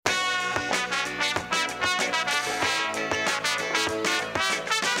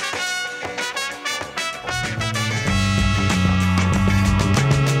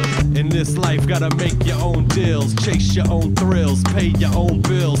this life, gotta make your own deals, chase your own thrills, pay your own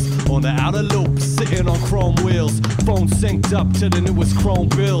bills. On the outer loop, sitting on chrome wheels, phone synced up to the newest chrome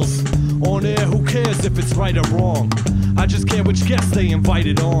bills. On air, who cares if it's right or wrong? I just care which guests they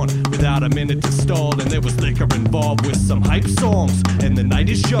invited on. Without a minute to stall, and there was liquor involved with some hype songs. And the night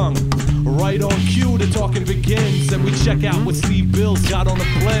is young. Right on cue, the talking begins, and we check out what Steve Bills got on the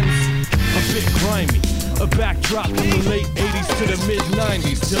blends. A bit grimy, a backdrop from the late 80s to the mid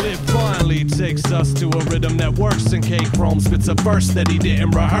 90s, till it finally takes us to a rhythm that works. And K Chrome spits a verse that he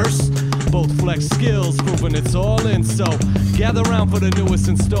didn't rehearse. Both flex skills, proving it's all in. So gather round for the newest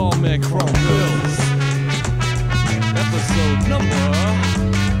installment, Chrome Bills. Episode number.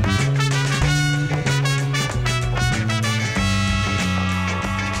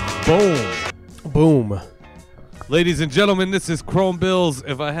 Boom. Ladies and gentlemen, this is Chrome Bills,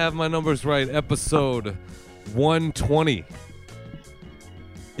 if I have my numbers right, episode 120.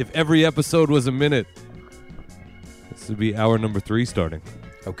 If every episode was a minute, this would be hour number 3 starting.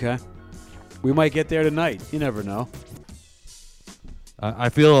 Okay. We might get there tonight. You never know. I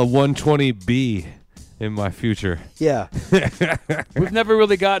feel a 120B in my future. Yeah. We've never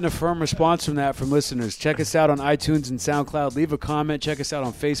really gotten a firm response from that from listeners. Check us out on iTunes and SoundCloud. Leave a comment. Check us out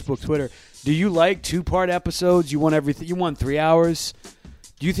on Facebook, Twitter. Do you like 2-part episodes? You want everything? You want 3 hours?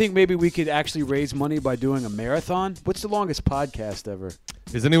 Do you think maybe we could actually raise money by doing a marathon? What's the longest podcast ever?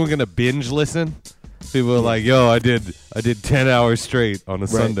 Is anyone going to binge listen? People are like, yo, I did 10 hours straight on a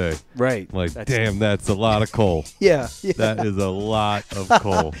Sunday. Right. Like, damn, that's a lot of coal. Yeah. That is a lot of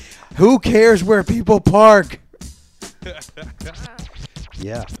coal. Who cares where people park?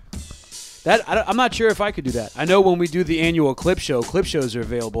 Yeah. I'm not sure if I could do that. I know when we do the annual clip shows are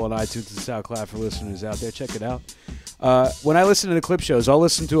available on iTunes and SoundCloud for listeners out there. Check it out. When I listen to the clip shows, I'll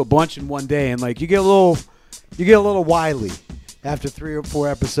listen to a bunch in one day, and like you get a little wily after 3 or 4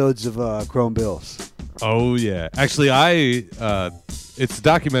 episodes of Chrome Bills. Oh yeah, actually, it's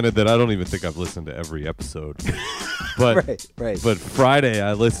documented that I don't even think I've listened to every episode. But right. But Friday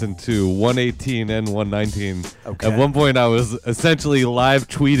I listened to 118 and 119. Okay. At one point I was essentially live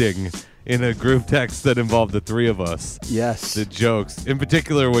tweeting in a group text that involved the 3 of us. Yes. The jokes, in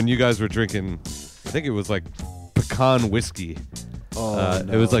particular when you guys were drinking, I think it was like pecan whiskey. No.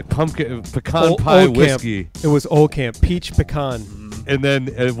 It was like pecan pie Old whiskey. Camp. It was Old Camp peach pecan. And then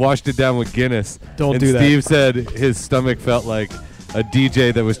it washed it down with Guinness. Don't and do that. Steve said his stomach felt like a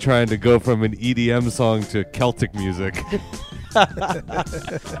DJ that was trying to go from an EDM song to Celtic music.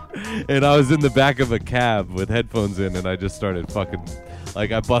 And I was in the back of a cab with headphones in, and I just started fucking,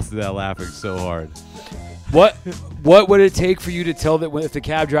 like, I busted out laughing so hard. What would it take for you to tell that if the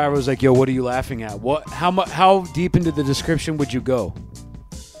cab driver was like, "Yo, what are you laughing at?" How deep into the description would you go?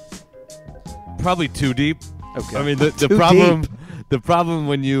 Probably too deep. Okay. I mean, the problem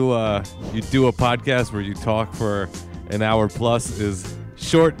when you do a podcast where you talk for an hour plus is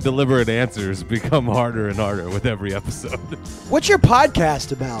short, deliberate answers become harder and harder with every episode. What's your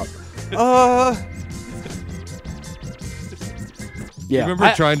podcast about? Yeah. You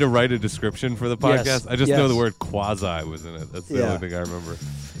remember trying to write a description for the podcast? Yes, I just yes. know the word quasi was in it. That's the only thing I remember.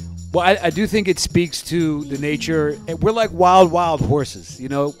 Well, I do think it speaks to the nature. We're like wild horses. You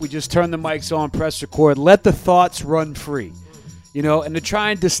know, we just turn the mics on, press record, let the thoughts run free. You know, and to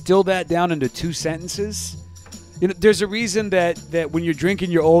try and distill that down into 2 sentences. You know, there's a reason that when you're drinking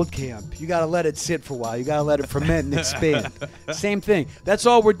your Old Camp, you got to let it sit for a while. You got to let it ferment and expand. Same thing. That's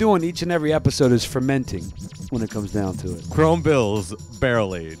all we're doing each and every episode is fermenting when it comes down to it. Chrome Bills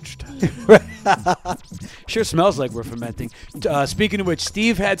barrel aged. Sure smells like we're fermenting. Speaking of which,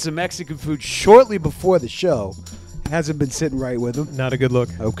 Steve had some Mexican food Shortly before the show, hasn't been sitting right with him. Not a good look.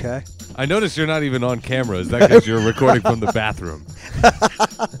 Okay. I noticed you're not even on camera. Is that because you're recording from the bathroom?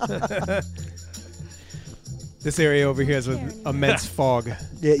 This area over here is an immense fog.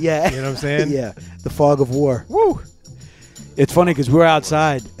 Yeah. You know what I'm saying? Yeah. The fog of war. Woo! It's funny because we're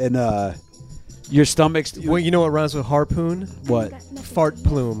outside and your stomach's... Well, you know what rhymes with harpoon? What? Fart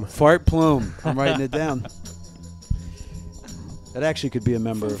plume. Fart plume. I'm writing it down. That actually could be a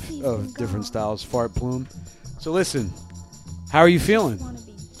member of different styles. Fart plume. So listen, how are you feeling?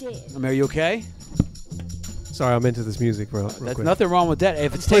 I mean, are you okay? Sorry, I'm into this music, bro. There's quick. nothing wrong with that.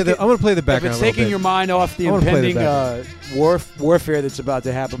 If it's I'm going to play the if background it's a little taking bit. your mind off the I wanna play the impending warfare that's about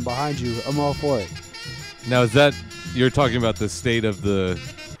to happen behind you, I'm all for it. Now, is that you're talking about the state of the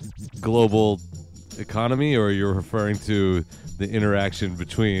global economy, or you're referring to the interaction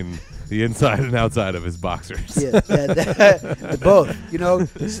between the inside and outside of his boxers? Yeah, both. You know,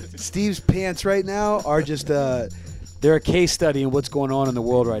 Steve's pants right now are just They're a case study in what's going on in the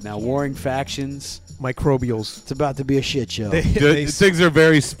world right now. Warring factions, microbials. It's about to be a shit show. Things are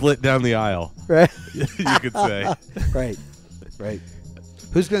very split down the aisle. Right. You could say. Right.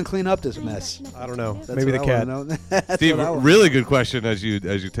 Who's going to clean up this mess? I don't know. That's Maybe the what I cat. wanna know. That's Steve, what I wanna really good question as you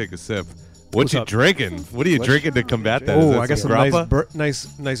take a sip. What What's you up? drinking? What are you drinking to combat that? Is Oh, that I got some grappa?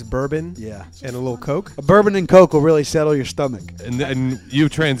 nice bourbon. Yeah. And a little Coke. A bourbon and Coke will really settle your stomach. And you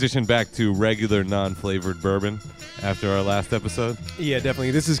transitioned back to regular non-flavored bourbon after our last episode. Yeah,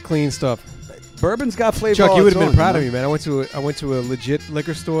 definitely. This is clean stuff. Bourbon's got flavor. Chuck, all you would its have been own, proud of you me, man. I went to a legit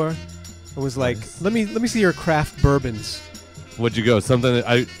liquor store. and was like, Nice. let me see your craft bourbons. What'd you go? Something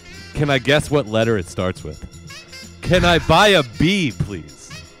that can I guess what letter it starts with? Can I buy a B, please?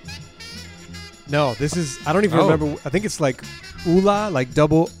 No, this is I don't even Oh. remember. I think it's like Ula, like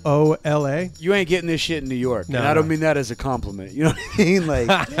double OLA. You ain't getting this shit in New York. No, and I don't no. mean that as a compliment. You know what I mean?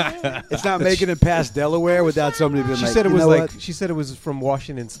 Like, It's not making it past Delaware without somebody being She like, said it "You was know like what?" she said it was from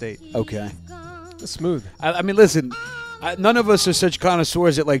Washington State. Okay. It's smooth. I mean, listen. None of us are such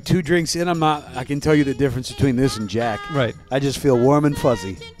connoisseurs that like 2 drinks in, I can tell you the difference between this and Jack. Right. I just feel warm and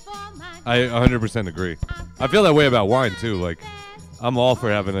fuzzy. I 100% agree. I feel that way about wine too. Like, I'm all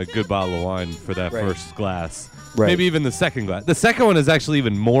for having a good bottle of wine for that Right. first glass. Right. Maybe even the second glass. The second one is actually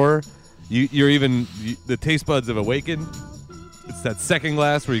even more. The taste buds have awakened. It's that second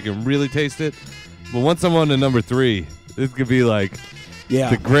glass where you can really taste it. But once I'm on to number 3, this could be like Yeah.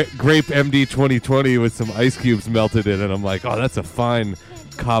 the grape MD 2020 with some ice cubes melted in it. I'm like, oh, that's a fine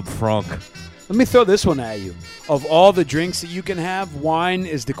Cab Franc. Let me throw this one at you. Of all the drinks that you can have, wine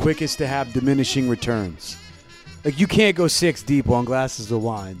is the quickest to have diminishing returns. Like you can't go 6 deep on glasses of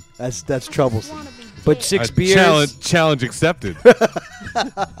wine. That's troublesome. But 6 beers. Challenge accepted.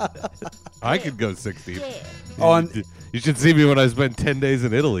 I could go 6 deep. You should see me when I spent 10 days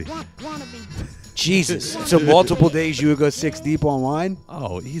in Italy. Jesus. So multiple days you would go 6 deep on wine?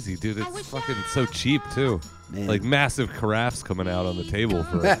 Oh, easy, dude. It's fucking so cheap, too. Man. Like massive carafes coming out on the table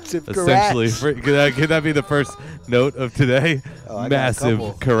for Massive essentially. carafes. Could that be the first note of today? Oh, I got a Massive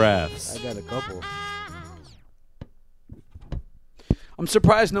couple. carafes. I got a couple. I'm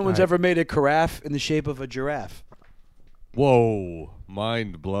surprised no one's Right. ever made a carafe in the shape of a giraffe. Whoa,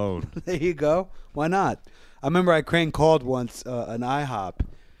 mind blown. There you go. Why not? I remember I called once an IHOP.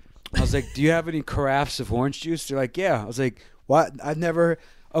 I was like, "Do you have any carafes of orange juice?" They're like, Yeah. I was like, what? I've never,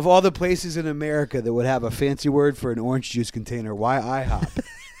 of all the places in America that would have a fancy word for an orange juice container, why IHOP?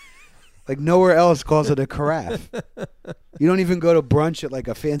 Like nowhere else calls it a carafe. You don't even go to brunch at like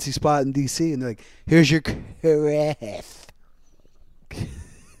a fancy spot in D.C. and they're like, here's your carafe.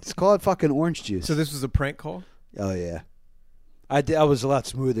 Just call it fucking orange juice. So this was a prank call. Oh, yeah. I was a lot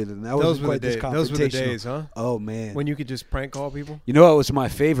smoother than that. Those were the quite this days. Those were the confrontational. days, huh? Oh, man. When you could just prank call people. "You know what was my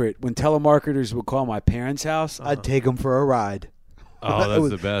favorite? When telemarketers would call my parents' house." I'd take them for a ride. Oh, It that's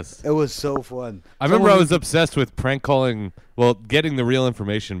was- the best. It was so fun. I remember I Someone- was obsessed with prank calling, well, getting the real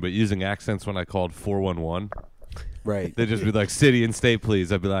information, but using accents when I called 411. Right. They'd just be like, city and state,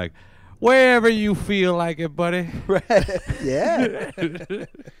 please. I'd be like, wherever you feel like it, buddy. Right. Yeah.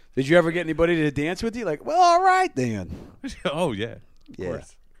 Did you ever get anybody to dance with you? Like, Well, all right then. Oh, yeah. Of Yeah.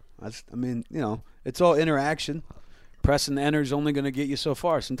 course. I mean, it's all interaction. pressing enter is only going to get you so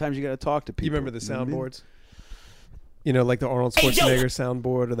far. Sometimes you got to talk to people. You remember the know what I mean? soundboards? You know, like the Arnold Schwarzenegger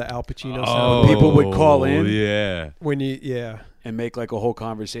soundboard or the Al Pacino Oh, soundboard. People would call in. Yeah. When you, and make like a whole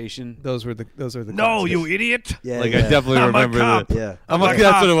conversation. those are the. No, classics. you idiot. Yeah. Like, yeah. I definitely I'm a remember cop. that. Yeah.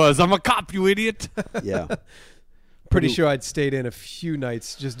 That's what it was. I'm a cop, you idiot. Yeah. Pretty sure I'd stayed in a few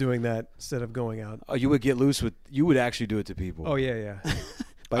nights just doing that instead of going out. Oh, you would get loose with. You would actually do it to people. Oh yeah.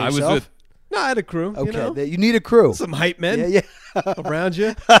 By I was yourself? with No, I had a crew. Okay. You know? You need a crew. Some hype men Yeah. Yeah. around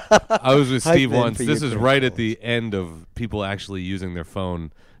you. I was with Hype Steve man once. for This your is prank right at calls. the end of people actually using their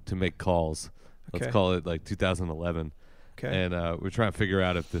phone to make calls. Let's Okay. call it like 2011. Okay. And we're trying to figure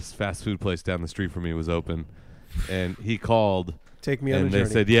out if this fast food place down the street from me was open. And he called, Take me on a and journey. they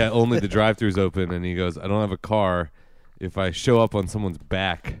said, yeah, only the drive-thru's open. And he goes, I don't have a car. If I show up on someone's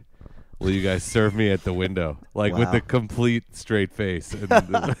back, will you guys serve me at the window? Like with Wow. a complete straight face and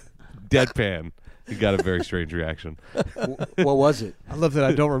deadpan. He got a very strange reaction. What was it? I love that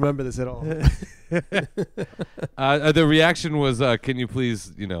I don't remember this at all. The reaction was, can you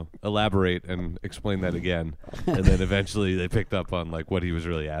please, elaborate and explain that again? And then eventually they picked up on like what he was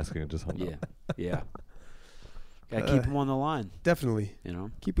really asking and just hung Yeah. up. Yeah. Got to keep them on the line. Definitely. You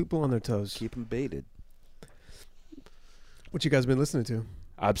know. Keep people on their toes. Keep them baited. What you guys been listening to?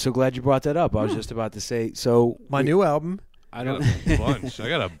 I'm so glad you brought that up. I was just about to say. So My new album. I I don't. got a bunch. I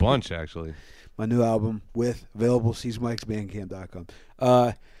got a bunch, actually. My new album with available SeasMikesBandcamp.com.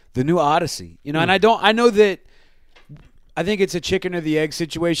 The new Odyssey. You know, and I know that I think it's a chicken or the egg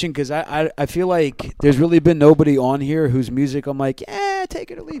situation because I feel like there's really been nobody on here whose music I'm like,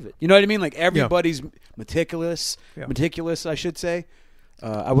 take it or leave it. You know what I mean? Like everybody's meticulous, I should say.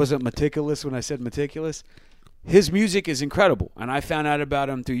 I wasn't meticulous when I said meticulous. His music is incredible, and I found out about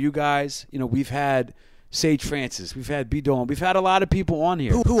him through you guys. You know, we've had Sage Francis, we've had B. Dolan, we've had a lot of people on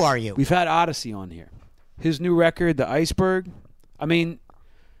here. Who are you? We've had Odyssey on here. His new record, The Iceberg. I mean,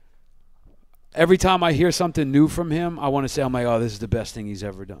 every time I hear something new from him, I want to say, I'm like, oh, this is the best thing he's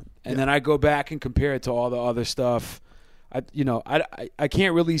ever done. And then I go back and compare it to all the other stuff. I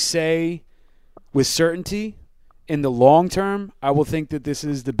can't really say with certainty in the long term, I will think that this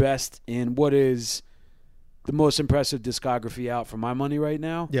is the best in what is the most impressive discography out for my money right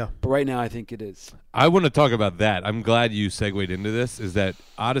now. Yeah. But right now I think it is. I want to talk about that. I'm glad you segued into this, is that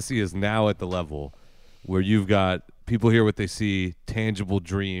Odyssey is now at the level where you've got People Hear What They See, Tangible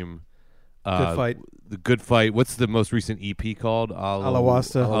Dream, Good Fight. The Good Fight. What's the most recent EP called?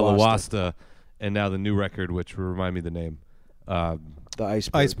 Alawasta. Alawasta. And now the new record, which will remind me the name. The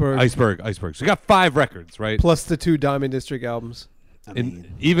Iceberg. Iceberg. So you got 5 records, right? Plus the 2 Diamond District albums.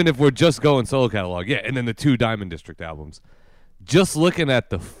 And even if we're just going solo catalog, and then the 2 Diamond District albums. Just looking at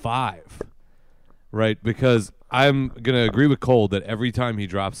the 5, right? Because I'm going to agree with Cole that every time he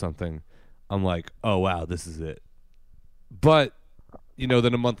drops something, I'm like, oh, wow, this is it. But,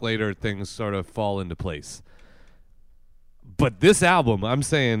 then a month later, things sort of fall into place. But this album, I'm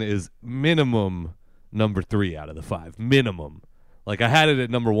saying, is minimum number 3 out of the 5. Minimum. Like, I had it at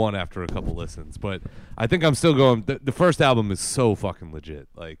number 1 after a couple listens, but I think I'm still going. The first album is so fucking legit.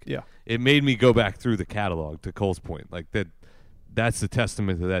 Like, it made me go back through the catalog, to Cole's point. Like, that's the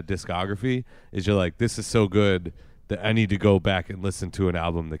testament to that discography, is you're like, this is so good that I need to go back and listen to an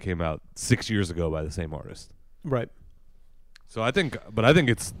album that came out 6 years ago by the same artist. Right. So I think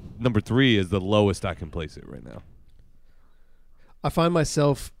it's number 3 is the lowest I can place it right now. I find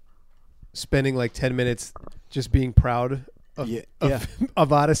myself spending like 10 minutes just being proud of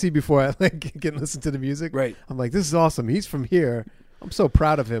Odyssey before I get and listen to the music. Right. I'm like, this is awesome. He's from here. I'm so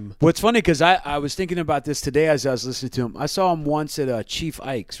proud of him. What's funny, because I was thinking about this today as I was listening to him. I saw him once at Chief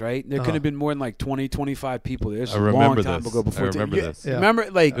Ike's, right? There could have been more than like 20, 25 people there. This was a long time ago. Before I remember this. Yeah. Remember,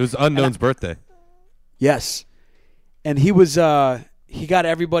 like, it was Unknown's birthday. Yes. And he was he got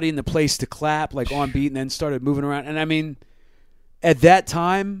everybody in the place to clap, like on beat, and then started moving around. And I mean, at that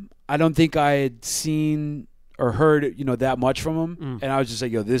time, I don't think I had seen or heard, that much from him. And I was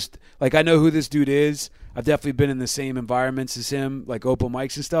just like, I know who this dude is. I've definitely been in the same environments as him, like open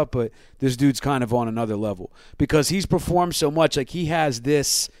mics and stuff, but this dude's kind of on another level because he's performed so much. Like, he has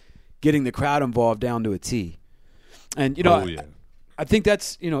this getting the crowd involved down to a T. And, I think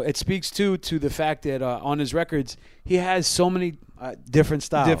that's, it speaks to the fact that on his records, he has so many different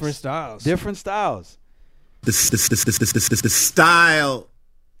styles. Different styles. The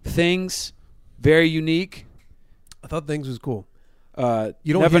Things, very unique. I thought Things was cool.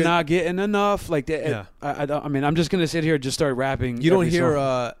 You don't not getting enough like that. Yeah. I mean, I'm just gonna sit here and just start rapping. You don't hear.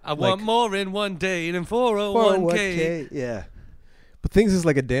 I want more in one day than 401k. Yeah, but Things is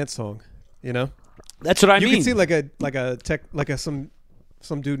like a dance song. That's what I mean. You can see like some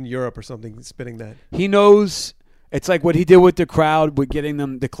dude in Europe or something spitting that. He knows. It's like what he did with the crowd, with getting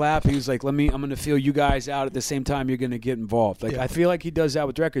them to clap. He was like, I'm going to feel you guys out at the same time you're going to get involved. Like, I feel like he does that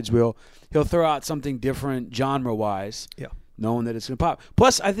with records, Will. He'll throw out something different genre-wise, knowing that it's going to pop.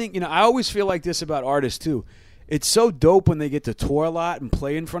 Plus, I think, I always feel like this about artists, too. It's so dope when they get to tour a lot and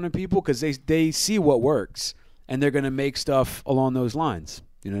play in front of people because they see what works, and they're going to make stuff along those lines.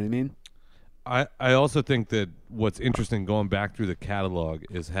 You know what I mean? I also think that what's interesting going back through the catalog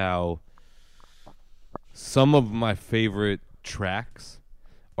is how some of my favorite tracks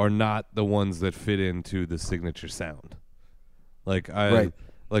are not the ones that fit into the signature sound. Like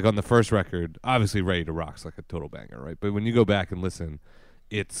like on the first record, obviously Ready to Rock's like a total banger, right? But when you go back and listen,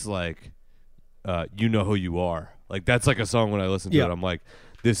 it's like You Know Who You Are. Like, that's like a song when I listen to it, I'm like,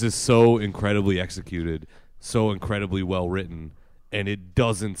 this is so incredibly executed, so incredibly well written, and it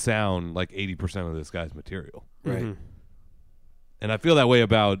doesn't sound like 80% of this guy's material. Right. Mm-hmm. And I feel that way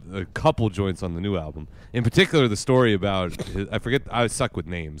about a couple joints on the new album. In particular, the story about I suck with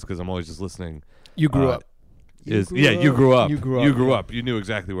names because I'm always just listening. You grew up. You grew up. You grew up. You knew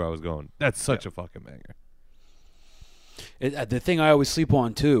exactly where I was going. That's such a fucking banger. The thing I always sleep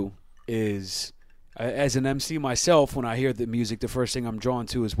on too is, as an MC myself, when I hear the music, the first thing I'm drawn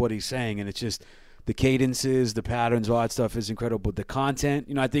to is what he's saying, and it's just the cadences, the patterns, all that stuff is incredible. The content,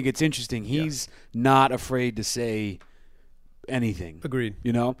 I think it's interesting. He's not afraid to say anything. Agreed.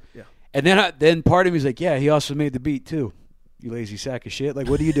 Yeah. And then part of me is like, he also made the beat too. You lazy sack of shit. Like,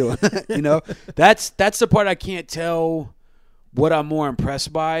 what are you doing? That's the part I can't tell what I'm more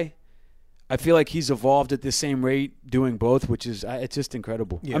impressed by, I feel like he's evolved at the same rate doing both, which is it's just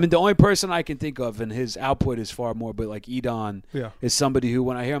incredible. Yeah. I mean, the only person I can think of, and his output is far more, but like Edon is somebody who,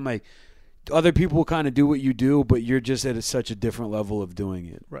 when I hear him, like, other people kind of do what you do, but you're just at such a different level of doing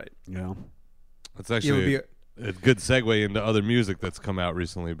it. Right. You know? That's actually a good segue into other music that's come out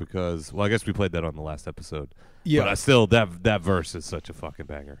recently because, well, I guess we played that on the last episode. Yeah. But that verse is such a fucking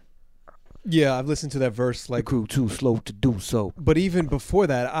banger. Yeah, I've listened to that verse like crew too slow to do so. But even before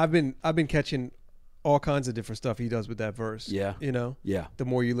that, I've been catching all kinds of different stuff he does with that verse. Yeah. You know? Yeah. The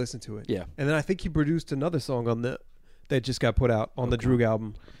more you listen to it. Yeah. And then I think he produced another song on that just got put out on the Droog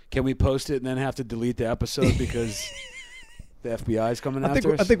album. Can we post it and then have to delete the episode because the FBI is coming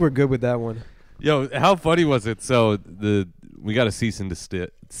after us? I think we're good with that one. Yo, how funny was it? So we got a cease and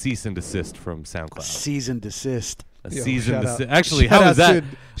desist from SoundCloud. Cease and desist. Cease and desist. out. Actually, Shout how out is that?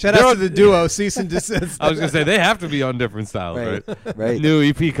 Shout out to the duo, Cease and Desist. I was gonna say they have to be on different styles, right? Right. New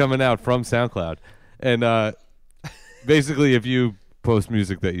EP coming out from SoundCloud, and basically, if you post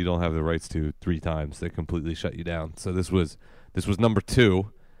music that you don't have the rights to 3 times, they completely shut you down. So this was number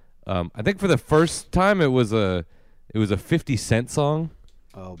 2. I think for the first time it was a 50 Cent song.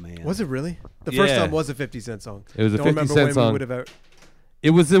 Oh man. Was it really? The first Yeah. time was a 50 Cent song. It was a Don't 50 remember Cent when song. we would have ever.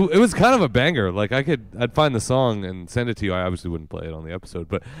 It was kind of a banger. Like I'd find the song and send it to you. I obviously wouldn't play it on the episode,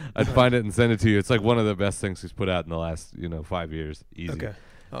 but I'd find it and send it to you. It's like one of the best things he's put out in the last 5 years, easy. Okay.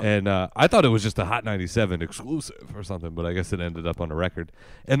 Oh. And I thought it was just a Hot 97 exclusive or something, but I guess it ended up on a record.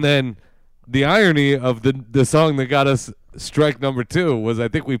 And then the irony of the song that got us strike number 2 was I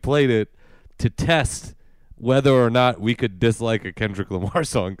think we played it to test whether or not we could dislike a Kendrick Lamar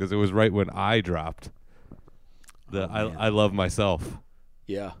song because it was right when I dropped. I Love Myself.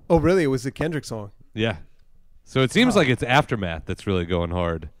 Yeah. Oh, really? It was a Kendrick song. Yeah. So it seems like it's Aftermath that's really going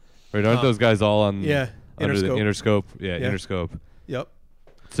hard. Right? Aren't those guys all on under the Interscope? Yeah, Interscope. Yep.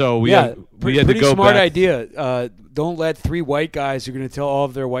 So we had to pretty go smart back. idea. Don't let 3 white guys who are going to tell all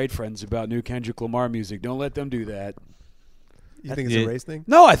of their white friends about new Kendrick Lamar music. Don't let them do that. You think it's a race thing?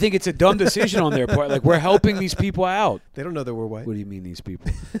 No, I think it's a dumb decision on their part. Like, we're helping these people out. They don't know that we're white. What do you mean these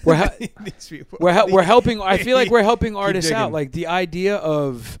people? These people. We're helping. I feel like we're helping artists out. digging. Like the idea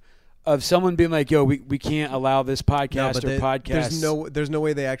of someone being like, "Yo, we can't allow this podcast or podcast." There's no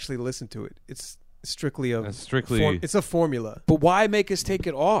way they actually listen to it. It's strictly it's a formula. But why make us take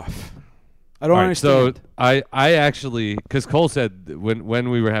it off? I don't All right, understand. So I actually, because Cole said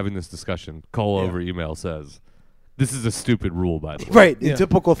when we were having this discussion, Cole over email says, "This is a stupid rule, by the way." Right, in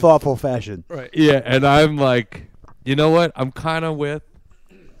typical thoughtful fashion. Right. Yeah, and I'm like, you know what? I'm kind of with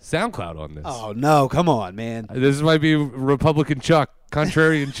SoundCloud on this. Oh no, come on, man. This might be Republican Chuck,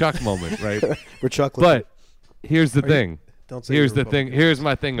 contrarian Chuck moment, right? We're chuckling. But here's the thing. Don't say Here's you're the thing. Republican. Here's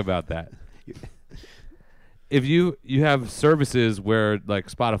my thing about that. If you have services where like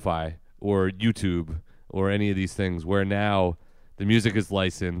Spotify or YouTube or any of these things where now the music is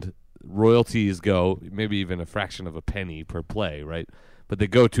licensed, royalties go maybe even a fraction of a penny per play, right? But they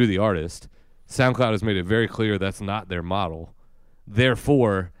go to the artist. SoundCloud has made it very clear that's not their model.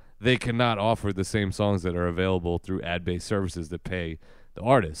 Therefore, they cannot offer the same songs that are available through ad-based services that pay the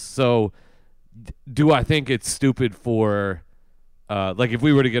artists. So do I think it's stupid for like if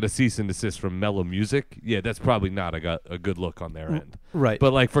we were to get a cease and desist from Mellow Music, that's probably not a good look on their end. Right.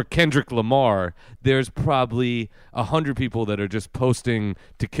 But like for Kendrick Lamar, there's probably 100 people that are just posting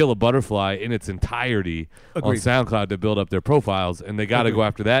To Kill a Butterfly in its entirety on Agreed. SoundCloud to build up their profiles, and they got to go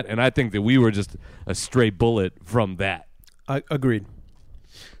after that. And I think that we were just a stray bullet from that. Agreed.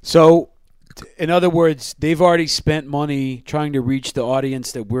 So, in other words, they've already spent money trying to reach the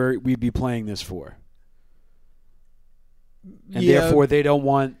audience that we'd be playing this for. And therefore, they don't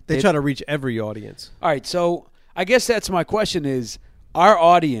want... They try to reach every audience. All right, so I guess that's my question is, our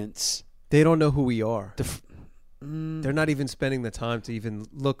audience... They don't know who we are. They're not even spending the time to even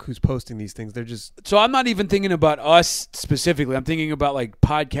look who's posting these things. They're just... So I'm not even thinking about us specifically. I'm thinking about like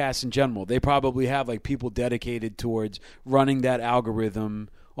podcasts in general. They probably have like people dedicated towards running that algorithm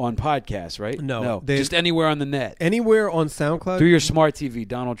on podcasts, right? No. Just anywhere on the net. Anywhere on SoundCloud. Through your smart TV,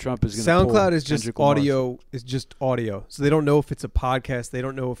 Donald Trump is going to SoundCloud is just audio. Is just audio. So they don't know if it's a podcast. They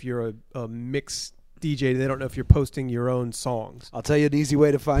don't know if you're a mix DJ. They don't know if you're posting your own songs. I'll tell you an easy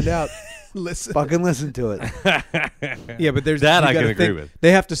way to find out. Listen. Fucking listen to it. Yeah, but there's That you I gotta can agree think, with.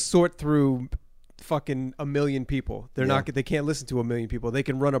 They have to sort through fucking a million people. They're Yeah. not. They can't listen to a million people. They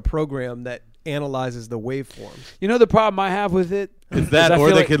can run a program that analyzes the waveforms. You know the problem I have with it? Is that, I or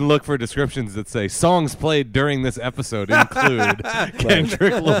feel they like- can look for descriptions that say songs played during this episode include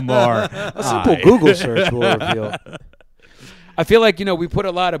Kendrick Lamar. A simple Google search will reveal. I feel like, we put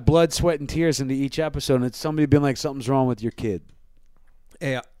a lot of blood, sweat, and tears into each episode, and it's somebody been like, something's wrong with your kid.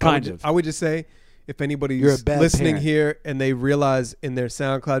 Hey, Kind I would just say, if You're a anybody's bad listening parent. here and they realize in their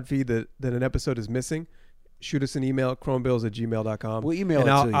SoundCloud feed that an episode is missing, shoot us an email, chromebills@gmail.com. We'll email and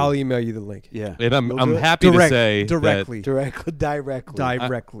it I'll, to you. I'll email you the link. Yeah. And You'll I'm do it? happy to say directly.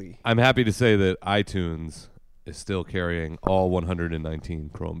 Directly. I'm happy to say that iTunes is still carrying all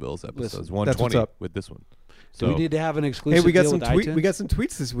 119 Chrome Bills episodes. Listen, 120 up. with this one. Do So we need to have an exclusive Hey, we got deal some with iTunes? we got some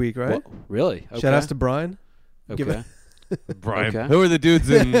tweets this week, right? Well, really? Okay. Shout outs to Brian. Okay. give it- Brian, Okay. who are the dudes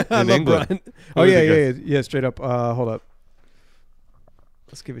in, I in love England? Brian. Who Oh are the yeah, guys? yeah. Straight up. Hold up.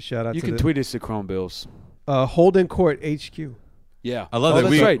 Let's give a shout out You to can the, tweet us at Chrome Bills. Holden Court HQ. Yeah. I love Oh, that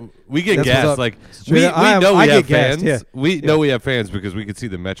that's we right. we get That's what's gassed. up. Like Straight we up. I know I we have get gassed, fans. yeah. We Yeah. know we have fans because we can see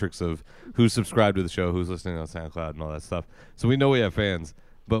the metrics of who's subscribed to the show, who's listening on SoundCloud, and all that stuff. So we know we have fans,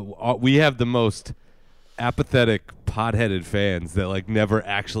 but we have the most apathetic, pot-headed fans that like never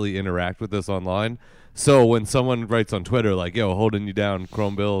actually interact with us online. So when someone writes on Twitter like, "Yo, holding you down,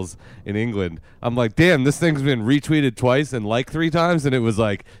 Chrome Bills in England," I'm like, "Damn, this thing's been retweeted twice and liked 3 times," and it was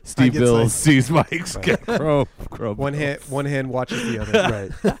like Steve get Bills psyched. sees Mike's get Chrome One Bills. hand watches the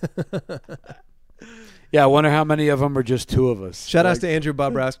other. Right. Yeah, I wonder how many of them are just two of us. Shout outs to Andrew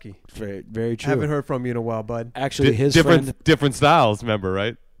Bobrowski. Very, very true. Haven't heard from you in a while, bud. Actually, his different friend. different styles, remember,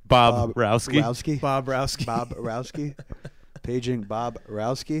 right? Bob Rowski. Rowski. Bobrowski. Bob Rowski. Paging Bob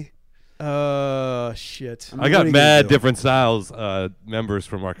Rowski. Shit. I What are got you mad gonna do? different styles members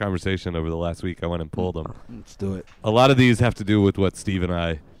from our conversation over the last week. I went and pulled them. Let's do it. A lot of these have to do with what Steve and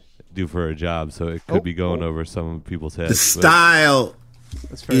I do for a job, so it could be going over some people's heads. The style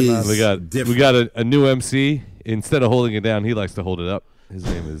That's very loud. is We got different. a new MC. Instead of holding it down, he likes to hold it up. His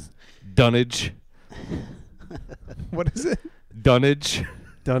name is Dunnage. What is it? Dunnage.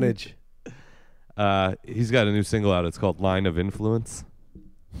 Dunnage. He's got a new single out. It's called "Line of Influence."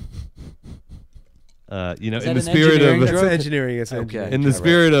 Is that in the an spirit engineering of That's drug? engineering. It's Okay. engineering. in the All right.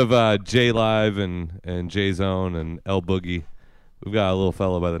 spirit of J Live and J Zone and L Boogie, we've got a little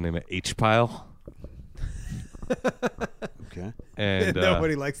fellow by the name of H Pile, Okay. and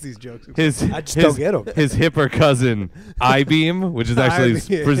Nobody likes these jokes. his I just don't get 'em. His hipper cousin I Beam, which is actually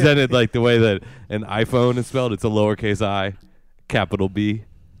I-Beam. presented like the way that an iPhone is spelled. It's a lowercase I, capital B,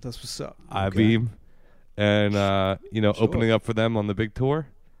 That's what's up. I Beam, and opening up for them on the big tour,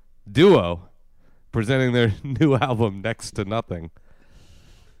 Duo, presenting their new album Next to Nothing,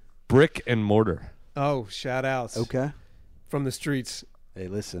 Brick and Mortar. Oh, shout outs. Okay. From the streets. Hey,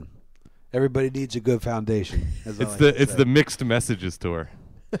 listen. Everybody needs a good foundation. That's all It's I the can it's say. the Mixed Messages tour.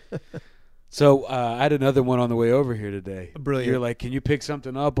 So I had another one on the way over here today. Brilliant. You're like, can you pick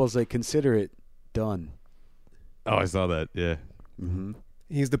something up? I was like, consider it done. Oh, I saw that. Yeah. Mm-hmm.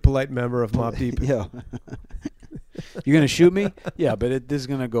 He's the polite member of Mobb Deep. Yeah. You're gonna shoot me? Yeah, but this is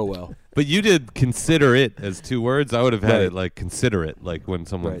gonna go well. But you did consider it as 2 words. I would have had Right. it like considerate, like when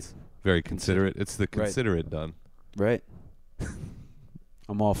someone's very considerate. It's the Right. considerate done. Right.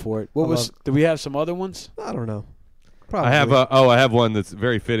 I'm all for it. What was? Do we have some other ones? I don't know. Probably. I have one that's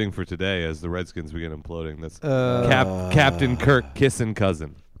very fitting for today as the Redskins begin imploding. That's Captain Kirk kissing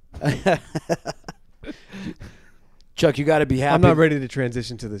cousin. Chuck, you got to be happy. I'm not ready to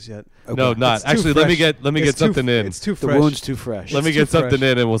transition to this yet. No, not It's too actually. Let me fresh. get It's something in. It's too The fresh. wound's too fresh. Let me It's get too something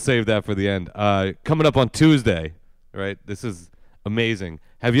fresh. in, and we'll save that for the end. Coming up on Tuesday, right? This is amazing.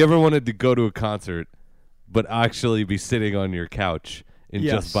 Have you ever wanted to go to a concert, but actually be sitting on your couch in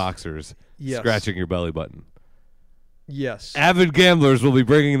Yes. just boxers, Yes. scratching your belly button? Yes. Avid gamblers will be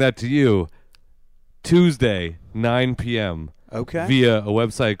bringing that to you Tuesday, 9 p.m. Okay. via a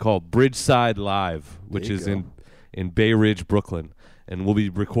website called Bridgeside Live, which There you is go. in Bay Ridge, Brooklyn. And we'll be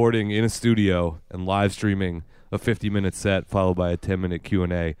recording in a studio and live streaming a 50-minute set followed by a 10-minute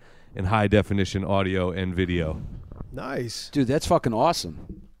Q&A in high-definition audio and video. Nice. Dude, that's fucking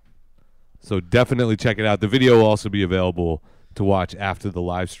awesome. So definitely check it out. The video will also be available to watch after the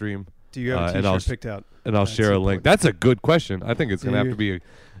live stream. Do you have a and I'll T-shirt picked out? And I'll That's share a link. important. That's a good question. I think it's going to have to be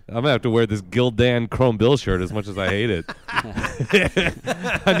I'm going to have to wear this Gildan Chrome Bill shirt as much as I hate it.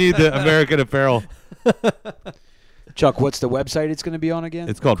 I need the American Apparel. Chuck, what's the website it's going to be on again?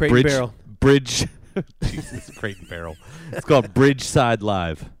 It's called Crate and Barrel. Bridge. Jesus, Crate and Barrel. It's called Bridgeside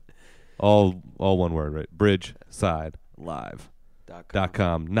Live. All one word, right?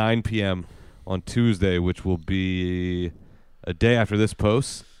 BridgesideLive.com. 9 p.m. on Tuesday, which will be a day after this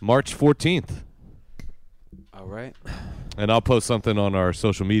post, March 14th. All right. And I'll post something on our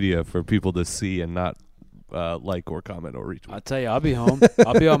social media for people to see and not like or comment or retweet. I'll tell you, I'll be home.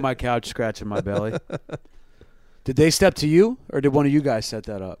 I'll be on my couch scratching my belly. Did they step to you, or did one of you guys set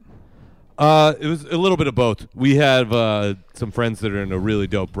that up? It was a little bit of both. We have some friends that are in a really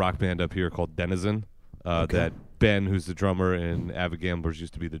dope rock band up here called Denizen. That Ben, who's the drummer in Avid Gamblers,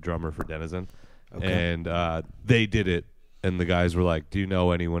 used to be the drummer for Denizen. Okay. And they did it, and the guys were like, do you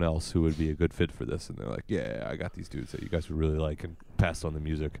know anyone else who would be a good fit for this? And they're like, yeah, I got these dudes that you guys would really like, and passed on the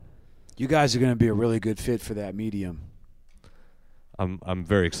music. You guys are going to be a really good fit for that medium. I'm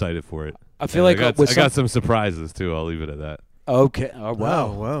very excited for it. I feel like I got some surprises, too. I'll leave it at that. Okay. Oh, wow.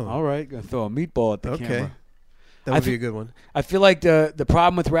 Oh, wow. All right. Going to throw a meatball at the camera. That would be a good one. I feel like the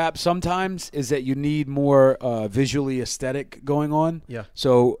problem with rap sometimes is that you need more visually aesthetic going on. Yeah.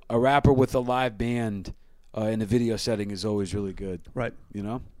 So a rapper with a live band in the video setting is always really good. Right. You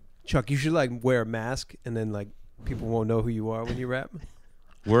know? Chuck, you should like wear a mask and then like people won't know who you are when you rap.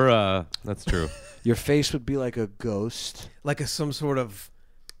 That's true. Your face would be like a ghost. Like some sort of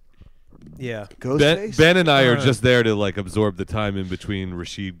Ghost Ben, face? Ben and I are just there to like absorb the time in between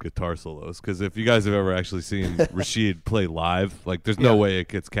Rashid guitar solos, because if you guys have ever actually seen Rashid play live, like there's no way it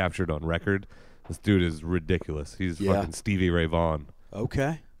gets captured on record. This dude is ridiculous. He's fucking Stevie Ray Vaughan.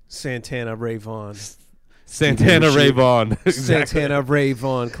 Okay. Santana Ray Vaughan. Santana Ray Vaughan. Santana Ray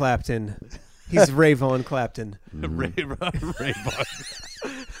Vaughan Clapton. He's Ray Vaughan Clapton. Ray Vaughan.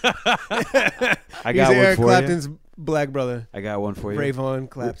 I He's got one Eric for Clapton's black brother. you. I got one for you. Ray Vaughan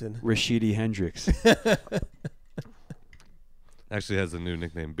Clapton. Rashidi Hendrix. Actually has a new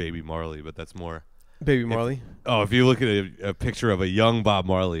nickname, Baby Marley, but that's more. Baby Marley. If you look at a picture of a young Bob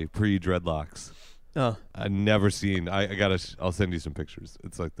Marley pre-dreadlocks, Oh. I've never seen. I'll send you some pictures.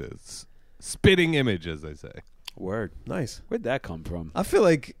 It's like this spitting image, as they say. Word. Nice. Where'd that come from? I feel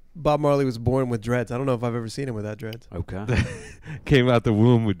like Bob Marley was born with dreads. I don't know if I've ever seen him without dreads. Okay. Came out the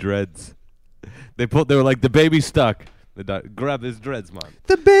womb with dreads. They were like, the baby stuck. Grab his dreads, man.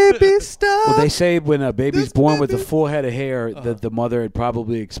 The baby stuff. Well, they say when a baby's This born with a baby- full head of hair, that the mother had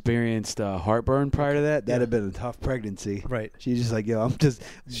probably experienced heartburn prior to that. That'd have been a tough pregnancy. Right. She's just like, yo, I'm just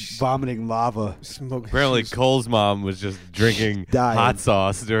vomiting lava. Smoke. Apparently, Cole's mom was just drinking Dying. hot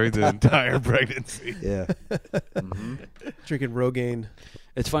sauce during the entire pregnancy. Yeah. Drinking Rogaine.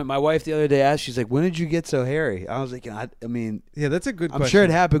 It's funny. My wife the other day asked, She's like, when did you get so hairy? I was like, I mean, Yeah, that's a good I'm question. sure it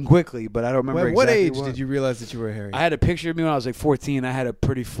happened quickly, but I don't remember At what exactly age when. did you realize that you were hairy? I had a picture of me when I was like 14. I had a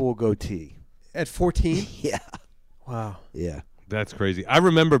pretty full goatee. At 14? Yeah. Wow. Yeah. That's crazy. I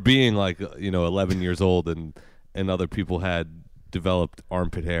remember being like, 11 years old, and other people had developed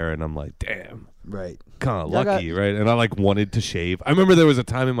armpit hair, and I'm like, damn, Right. kind of Yeah, I got- lucky, right? And I like wanted to shave. I remember there was a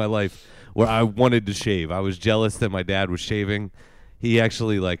time in my life where I wanted to shave. I was jealous that my dad was shaving. He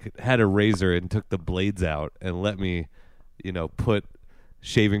actually like had a razor and took the blades out and let me, put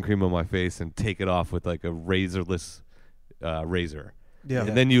shaving cream on my face and take it off with like a razorless razor. Yeah.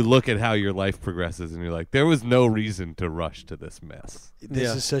 And then you look at how your life progresses, and you're like, there was no reason to rush to this mess. This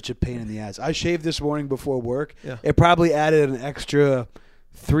Yeah. is such a pain in the ass. I shaved this morning before work. Yeah. It probably added an extra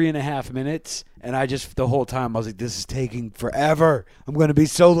 3.5 minutes, and I just the whole time I was like, this is taking forever. I'm going to be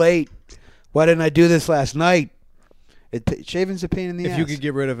so late. Why didn't I do this last night? Shaving's a pain in the ass. If you could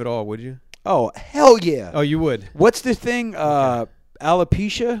get rid of it all, would you? Oh, hell yeah. Oh, you would. What's the thing?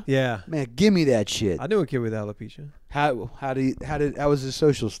 Alopecia? Yeah. Man, give me that shit. I knew a kid with alopecia. How was his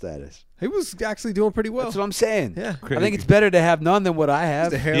social status? He was actually doing pretty well. That's what I'm saying. Yeah. I think it's better to have none than what I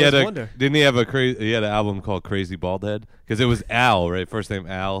have. He's a He hairless had wonder. didn't he have he had an album called Crazy Bald Head? Because it was Al, right? First name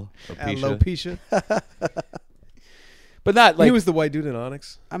Al. Alopecia. Alopecia. but not like He was the white dude in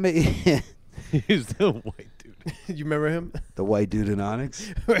Onyx. I mean, He's the white dude. You remember him? the white dude in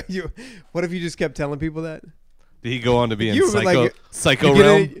Onyx. What if you just kept telling people that? Did he go on to be in You were Psycho, like- Psycho you get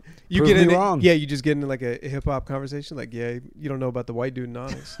Realm? in, you Prove get me in wrong. Yeah, you just get into like a hip hop conversation. Like, yeah, you don't know about the white dude in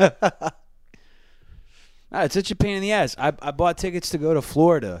Onyx. it's such a pain in the ass. I bought tickets to go to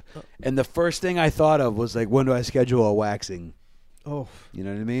Florida, and the first thing I thought of was like, When do I schedule a waxing? Oh, You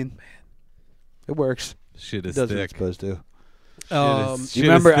know what I mean? It works. Shit It is does what thick. it's supposed to. Shit you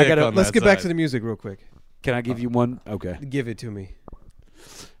remember, is I thick gotta- on let's that get back side. to the music real quick. can I give you one? Okay. Give it to me.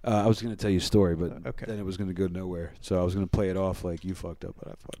 I was going to tell you a story, but Okay. then it was going to go nowhere. So I was going to play it off like you fucked up, but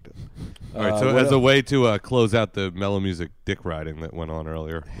I fucked up. All right, so what as a else? way to close out the mellow music dick riding that went on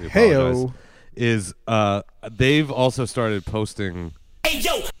earlier, we apologize, Heyo. is they've also started posting.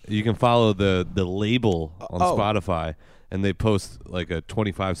 You can follow the label on Oh. Spotify, and they post like a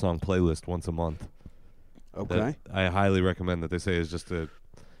 25 song playlist once a month. Okay. That I highly recommend. That they say is just I'm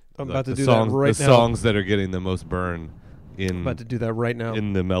about to the do songs, that right the now. songs that are getting the most burn I'm in about to do that right now.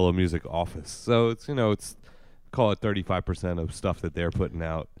 in the mellow music office. So it's call it 35% of stuff that they're putting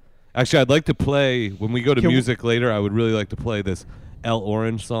out. Actually, I'd like to play when we go to Can we- music later. I would really like to play this El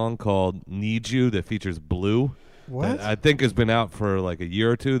Orange song called "Need You" that features Blue. What? that I think has been out for like a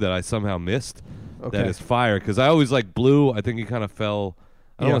year or two that I somehow missed. Okay. That is fire because I always like Blue. I think he kind of fell.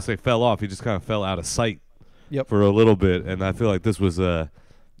 I don't Yeah. want to say fell off. He just kind of fell out of sight Yep. for a little bit, and I feel like this was a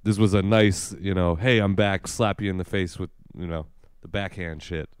nice, hey, I'm back, slap you in the face with the backhand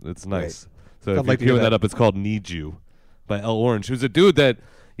shit. It's nice. So I'd if like to you're hear giving that that. up, it's called "Need You" by El Orange, who's a dude that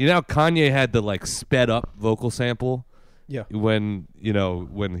how Kanye had the like sped up vocal sample. Yeah. When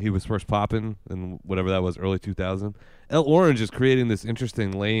he was first popping and whatever that was, early 2000, El Orange is creating this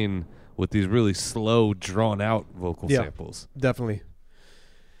interesting lane with these really slow, drawn out vocal Yeah. samples. Definitely.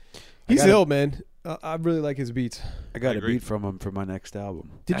 He's ill, man. I really like his beats. I got a agree. beat from him for my next album.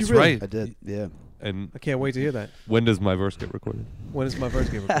 Did That's you really? right. I did. Yeah. And I can't wait to hear that. when does my verse get recorded? When is my verse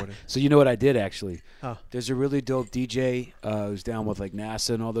get recorded? So you know what I did actually? Huh. There's a really dope DJ who's down with like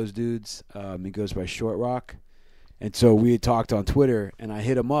NASA and all those dudes. He goes by Short Rock, and so we had talked on Twitter, and I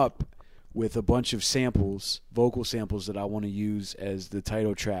hit him up with a bunch of samples, vocal samples that I want to use as the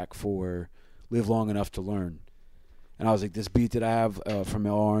title track for "Live Long Enough to Learn." And I was like, this beat that I have from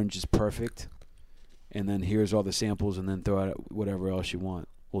El Orange is perfect. And then here's all the samples, and then throw out whatever else you want.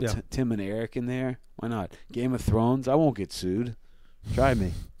 Well, Yeah. Tim and Eric in there, why not? Game of Thrones, I won't get sued. Try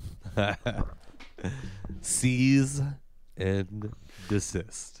me. Seize and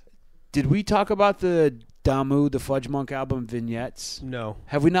desist. Did we talk about the Damu, the Fudge Monk album, Vignettes? No.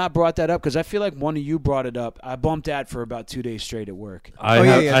 Have we not brought that up? Because I feel like one of you brought it up. I bumped that for about 2 days straight at work. I Oh,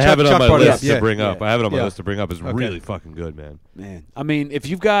 yeah, have, yeah, I have Chuck- it on Chuck my brought it list up. Yeah. to bring up. Yeah. I have it on my Yeah. list to bring up. It's Okay. really fucking good, man. Man, I mean, if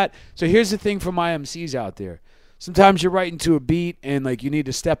you've got – so here's the thing for my MCs out there. Sometimes you're writing to a beat and, like, you need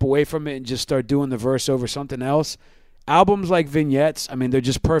to step away from it and just start doing the verse over something else. Albums like Vignettes, I mean, they're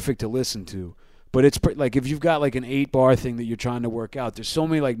just perfect to listen to. But it's like if you've got like an 8-bar thing that you're trying to work out, there's so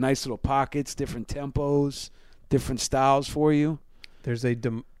many like nice little pockets, different tempos, different styles for you. There's a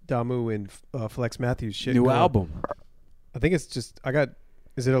Damu and Flex Matthews shit. New going. album. I think it's just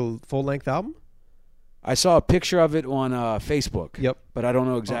is it a full length album? I saw a picture of it on Facebook. Yep. But I don't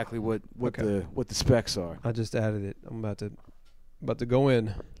know exactly what Okay. the specs are. I just added it. I'm about to go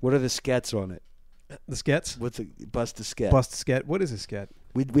in. What are the skets on it? The skets? What's a bust a sket? Bust sket. What is a sket?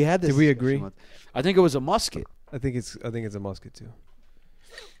 We had this. Did we agree? I think it was a musket. I think it's a musket too.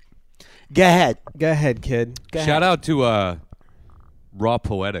 Go ahead. Go ahead, kid. Shout out to Raw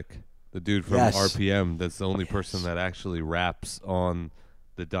Poetic, the dude from Yes. RPM. That's the only person that actually raps on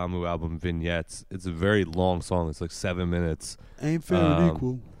the Damu album Vignettes. It's a very long song. It's like 7 minutes. Ain't fair and Um,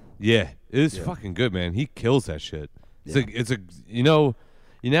 equal. Yeah, it is fucking good, man. He kills that shit. It's a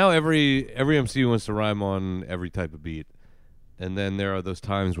every MC wants to rhyme on every type of beat, and then there are those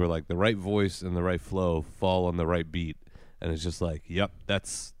times where like the right voice and the right flow fall on the right beat, and it's just like, yep,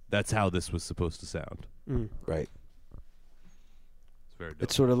 that's how this was supposed to sound. Right. It's very dope.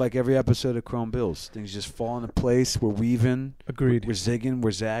 It's sort of like every episode of Chrome Bills. Things just fall into place. We're weaving. Agreed. We're zigging.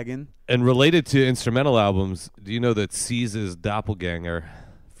 We're zagging. And related to instrumental albums, do you know that Caesar's doppelganger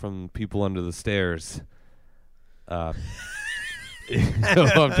from People Under the Stairs? You know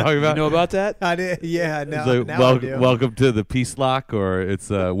what I'm talking about? You know about that? I did. Yeah. Now, It's like, now I do. welcome to the Peace Lock, or it's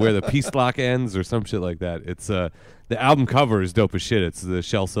where the Peace Lock ends, or some shit like that. It's the album cover is dope as shit. It's the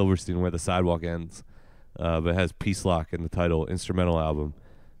Shel Silverstein Where the Sidewalk Ends, but it has Peace Lock in the title. Instrumental album.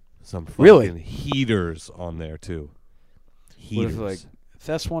 Some fucking Really? heaters on there too. What Heaters. if like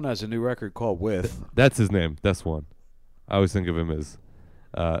Thess One has a new record called With? That's his name. That's one. I always think of him as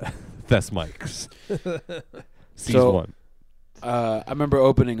Thess Mikes. C's So- one. I remember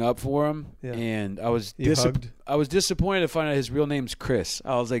opening up for him, Yeah. and I was You hugged? I was disappointed to find out his real name's Chris.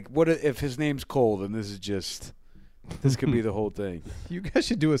 I was like, what if his name's Cole? Then this could be the whole thing. You guys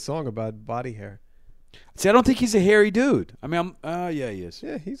should do a song about body hair. See, I don't think he's a hairy dude. I mean, yeah, he is.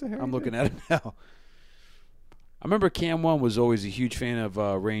 Yeah, he's a hair. I'm looking at it now. I remember Cam One was always a huge fan of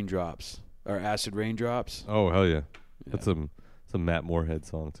Raindrops or Acid Raindrops. Oh hell yeah. That's some Matt Moorhead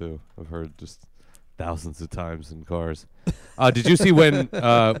song too. I've heard just thousands of times in cars. Did you see when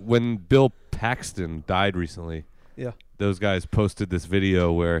Bill Paxton died recently? Yeah. Those guys posted this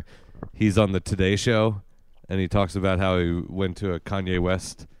video where he's on the Today Show and he talks about how he went to a Kanye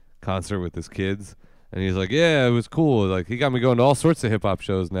West concert with his kids, and he's like, yeah, it was cool. Like, he got me going to all sorts of hip hop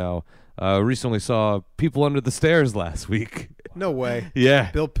shows now. Recently saw People Under the Stairs last week. No way. Yeah.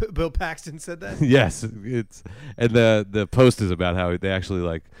 Bill Paxton said that. Yes, it's and the post is about how they actually,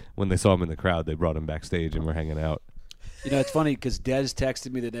 like, when they saw him in the crowd, they brought him backstage and were hanging out. You know, it's funny because Dez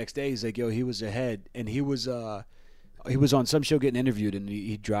texted me the next day. He's like, "Yo, he was ahead, and he was on some show getting interviewed, and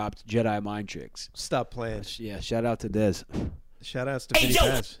he dropped Jedi Mind Tricks." Stop playing. Yeah, shout out to Dez. Shout outs to Vinny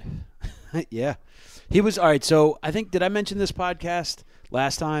Paz. Yeah, he was all right. So I think did I mention this podcast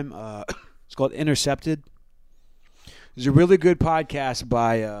last time? It's called Intercepted. There's a really good podcast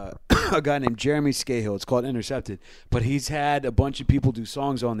by a guy named Jeremy Scahill. It's called Intercepted. But he's had a bunch of people do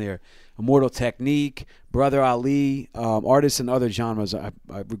songs on there. Immortal Technique, Brother Ali, artists in other genres. I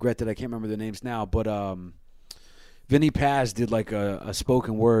regret that I can't remember their names now. But Vinny Paz did like a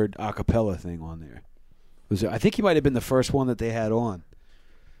spoken word a cappella thing on there. I think he might have been the first one that they had on.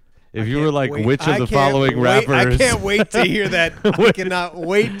 If you were like, which of the following rappers... I can't wait to hear that. I cannot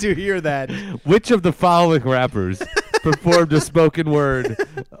wait to hear that. Which of the following rappers performed a spoken word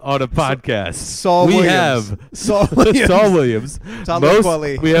on a podcast? Saul Williams. Saul Williams. Talib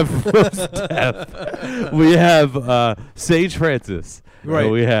Kweli. We have Mos Def. We have Sage Francis. Right.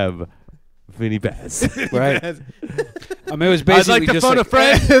 And we have Vinny Paz. Right. I mean, it was basically I'd like to just phone a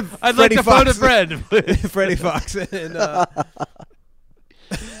friend. I'd like to phone a friend. Freddie Fox and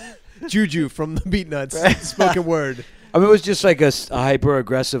Juju from the Beatnuts. Spoken word. I mean, it was just like a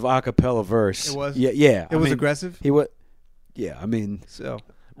hyper-aggressive a cappella verse. It was? Yeah. It was aggressive? He was. Yeah, I mean, So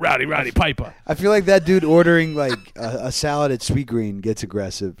Rowdy Piper. I feel like that dude ordering like a salad at Sweet Green gets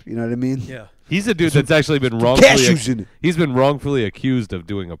aggressive. You know what I mean? yeah. He's a dude that's actually been cashews in it. He's been wrongfully accused of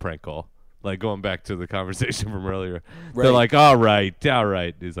doing a prank call. Like going back to the conversation from earlier. Right. They're like, all right.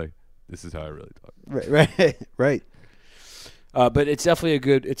 He's like, this is how I really talk. Right. but it's definitely a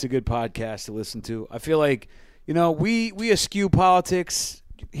good podcast to listen to. I feel like, we eschew politics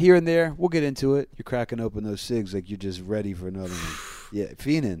here and there. We'll get into it. You're cracking open those cigs like you're just ready for another one. Yeah,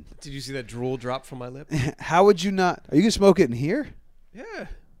 fiending. Did you see that drool drop from my lip? How would you not? Are you gonna smoke it in here? Yeah.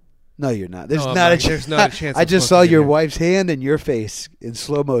 No, you're not. There's No, not a there's not a chance I I'm just saw smoking in your here. wife's hand and your face in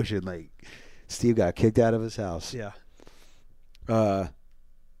slow motion. Like Steve got kicked out of his house. Yeah. I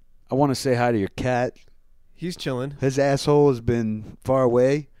want to say hi to your cat. He's chilling. His asshole has been far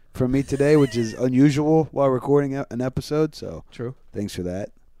away from me today, which is unusual while recording an episode. So True. thanks for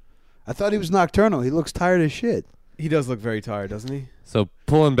that. I thought he was nocturnal. He looks tired as shit. He does look very tired, doesn't he? So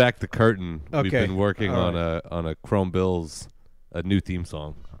pulling back the curtain, we've Okay. been working All on a Chrome Bills, a new theme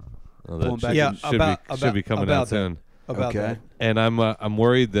song. Pulling back Yeah, should be coming about out soon. About Okay. that. And I'm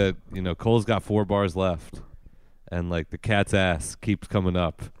worried that Cole's got 4 bars left, and like the cat's ass keeps coming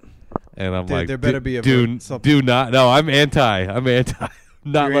up, and I'm Dude, like, there better be a do something. do not. No, I'm anti.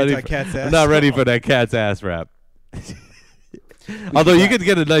 Not You're ready. anti-cat's ass? I'm not ready for that cat's ass rap. Although you could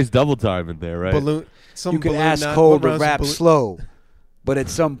get a nice double time in there, right? Balloon. Some You could balloon ask knot- Cole what to rounds of rap balloon- slow. But at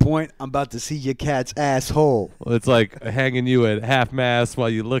some point, I'm about to see your cat's asshole. Well, it's like hanging you at half mast while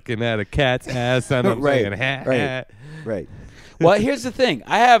you're looking at a cat's ass, and I'm Right, saying, ha, right. ha. Right. Well, here's the thing.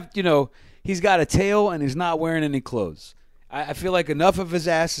 I have, he's got a tail and he's not wearing any clothes. I feel like enough of his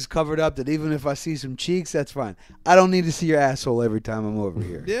ass is covered up that even if I see some cheeks, that's fine. I don't need to see your asshole every time I'm over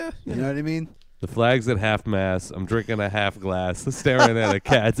here. Yeah. You know what I mean? The flag's at half mast. I'm drinking a half glass, staring at a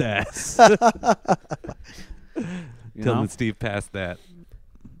cat's ass. You Till know? Steve passed that.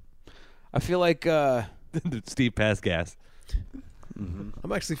 I feel like, Steve passed gas.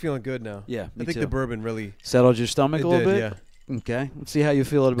 I'm actually feeling good now. Yeah, I me think too. the bourbon really settled your stomach it a little did, bit. yeah. Okay. Let's see how you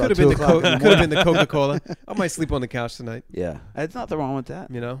feel at about Could have 2 been the o'clock. could have been the Coca-Cola. I might sleep on the couch tonight. Yeah. There's nothing wrong with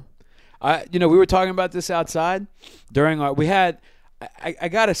that. You know. We were talking about this outside during we had. I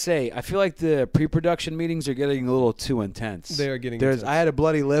gotta say, I feel like the pre-production meetings are getting a little too intense. They are getting. I had a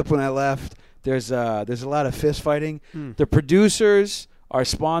bloody lip when I left. There's a lot of fist fighting. The producers, our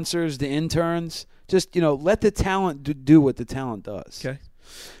sponsors, the interns, just let the talent do what the talent does. Okay.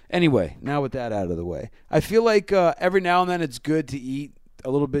 Anyway, now with that out of the way, I feel like every now and then it's good to eat a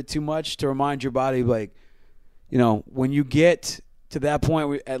little bit too much to remind your body, like, when you get to that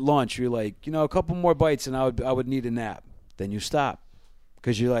point at lunch, you're like, a couple more bites and I would need a nap. Then you stop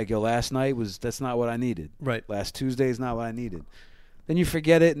because you're like, last night that's not what I needed. Right. Last Tuesday is not what I needed. Then you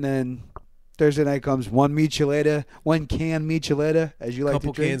forget it, and then Thursday night comes one michelada, one can michelada, as you like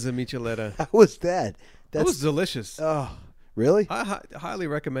Couple to drink. cans of michelada. How was that? That was delicious. Oh, really? I highly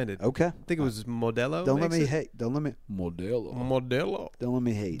recommend it. Okay. I think it was Modelo. Don't let makes me it. hate. Don't let me. Modelo. Don't let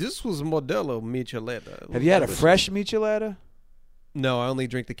me hate. This was Modelo michelada. It Have was you had a delicious. fresh michelada? No, I only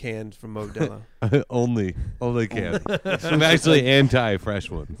drink the cans from Modelo. only can. I'm actually anti-fresh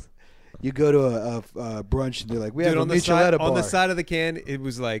ones. You go to a brunch and they're like, "We have Dude, a on the michelada side bar." on the side of the can, it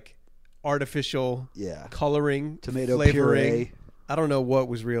was like artificial Yeah. coloring, Tomato flavoring. puree. I don't know what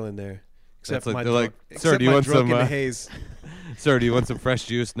was real in there, except That's like- my they're drunk, like, "Sir, except do you my want drunk some, in the haze. Sir, do you want some fresh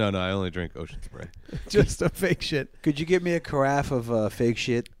juice? No, I only drink Ocean Spray. Just a fake shit. Could you get me a carafe of fake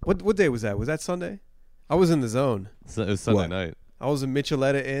shit? What day was that? Was that Sunday? I was in the zone. So it was Sunday What? night. I was in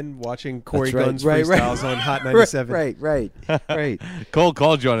Michelada Inn watching Corey right, Gunn's right, right. freestyles on Hot 97. Right. Cole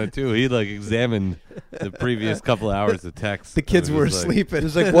called you on it too. He examined the previous couple of hours of text. The kids and it were was like- sleeping.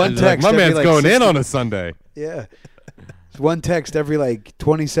 There's like one He's like, text. my every, man's like, going in 60 on a Sunday. Yeah. It's one text every like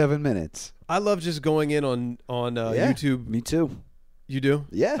 27 minutes. I love just going in on Yeah, YouTube. Me too. You do?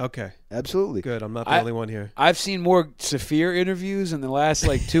 Yeah. Okay. Absolutely. Good. I'm not the only one here. I've seen more Saphir interviews in the last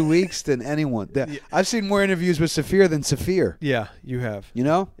like 2 weeks. Than anyone. I've seen more interviews with Saphir than Saphir. Yeah, you have. You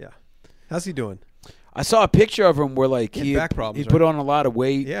know? Yeah. How's he doing? I saw a picture of him where like He had back problems, he put right? on a lot of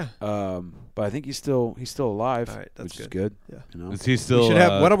weight. Yeah. But I think he's still alive. All right, that's which is good. good. Yeah. You know? Is he still? We should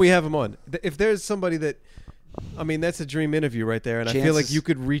have. Why don't we have him on? If there's somebody that, I mean, that's a dream interview right there, and I feel like Chances- you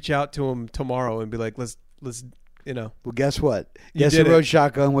could reach out to him tomorrow and be like, let's, you know. Well, guess what? You Guess did who it. rode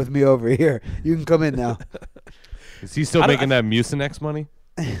shotgun with me over here? You can come in now. Is he still making that Mucinex money?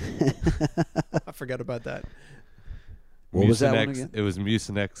 I forgot about that. What was that one Mucinex- again? It was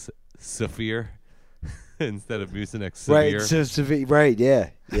Mucinex Saphir instead of Mucinex Saphir. Right. So Saphir. Right. Yeah.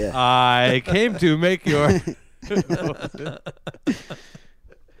 Yeah. I came to make your.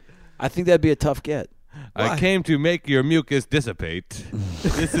 I think that'd be a tough get. I came to make your mucus dissipate.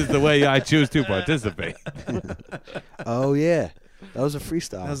 This is the way I choose to participate. Oh yeah. That was a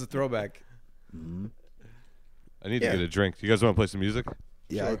freestyle. That was a throwback. I need Yeah. to get a drink. You guys want to play some music?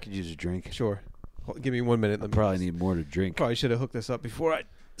 yeah. I Sure. could use a drink. Sure. Give me 1 minute. Let me Probably need more to drink. Probably should have hooked this up before I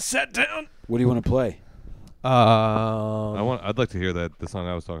sat down. What do you want to play? I'd like to hear the song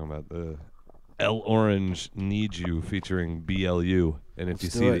I was talking about, the El Orange Need You featuring BLU. And if Let's you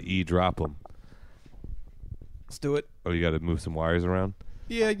do see it. the E, drop them. Let's do it. Oh, you got to move some wires around.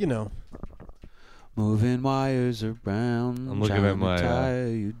 Yeah, you know. Moving wires around. I'm looking trying at my, to tie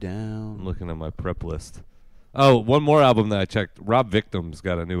you down. I'm looking at my prep list. Oh, one more album that I checked. Rob Victim's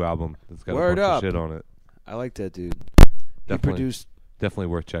got a new album that's got Word a bunch up. of shit on it. I like that dude. He Definitely. produced. Definitely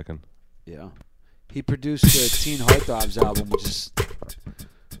worth checking. Yeah. He produced the Teen Heartthrobs album, which is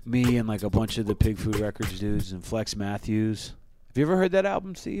me and like a bunch of the Pig Food Records dudes and Flex Matthews. Have you ever heard that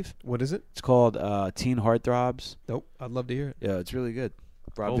album, Steve? What is it? It's called Teen Heartthrobs. Nope. I'd love to hear it. Yeah, it's really good.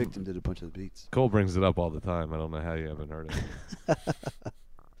 Rob Oh. Victim did a bunch of the beats. Cole brings it up all the time. I don't know how you haven't heard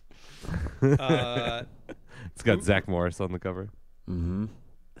it. It's got Zach Morris on the cover. Mm-hmm.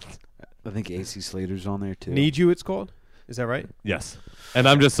 I think AC Slater's on there too. Need You, it's called? Is that right? Yes. And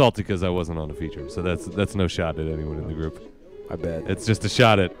I'm just salty because I wasn't on the feature. So that's no shot at anyone in the group. I bet. It's just a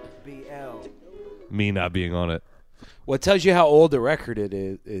shot at me not being on it. Well, it tells you how old the record it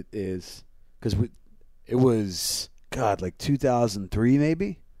is, because it was God, like 2003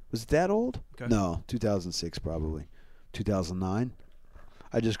 maybe? Was it that old? Okay. No, 2006 probably. 2009.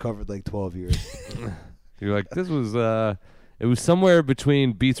 I just covered like 12 years. You're like, this was it was somewhere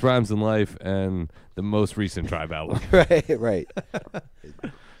between Beats, Rhymes, and Life and the most recent Tribe album. right.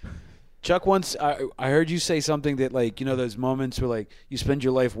 Chuck, once I heard you say something that, like, you know, those moments where, like, you spend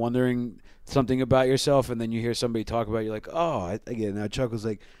your life wondering something about yourself, and then you hear somebody talk about it, you're like, oh, again, now Chuck was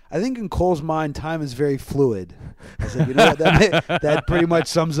like, I think in Cole's mind, time is very fluid. I was like, you know what, that pretty much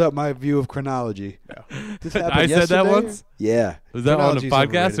sums up my view of chronology. This happened I said that yesterday? once? Yeah. Was that on the Chronology's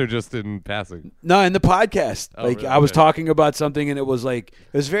podcast overrated. or just in passing? No, in the podcast. Oh, like, really? I was Okay. talking about something, and it was like,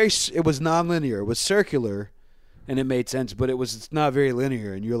 it was nonlinear. It was circular, and it made sense, but it's not very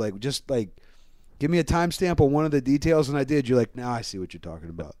linear. And you're like, just like, give me a timestamp on one of the details, and I did. You're like, now I see what you're talking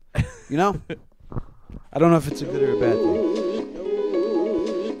about. You know? I don't know if it's a good or a bad thing.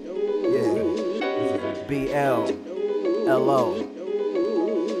 BLLO.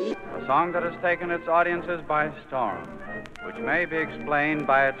 A song that has taken its audiences by storm, which may be explained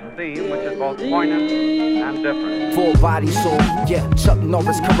by its theme, which is both poignant and different. Full body suit, yeah, Chuck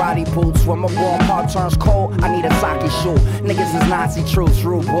Norris karate boots. When my warm heart turns cold, I need a sake shoe. Niggas is Nazi troops,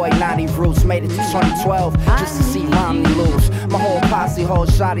 rude boy, naughty roots. Made it to 2012 just to see Romney lose. My whole posse hold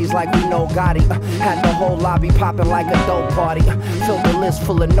shotties like we know Gotti. Had the whole lobby popping like a dope party. Filled the list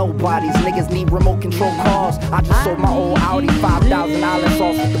full of nobodies. Niggas need remote control cars. I just sold my old Audi, $5,000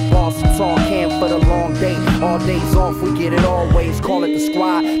 sauce with the boss. A tall can for the long day. All days off, we get it always. Call it the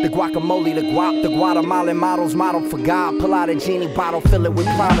squad, the guacamole, the guap, the Guatemalan models modeled for God. Pull out a genie bottle, fill it with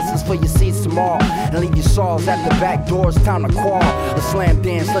promises for your seats tomorrow, and leave your saws at the back doors. Time to quarrel. A slam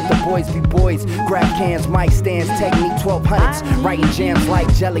dance, let the boys be boys. Grab cans, mic stands, technique 1200s. Writing jams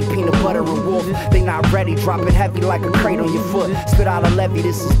like jelly, peanut butter, and wolf. They not ready, drop it heavy like a crate on your foot. Spit out a levy,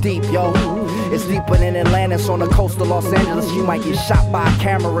 this is deep, yo. It's deeper than Atlantis on the coast of Los Angeles. You might get shot by a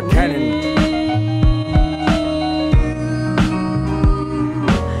camera cannon.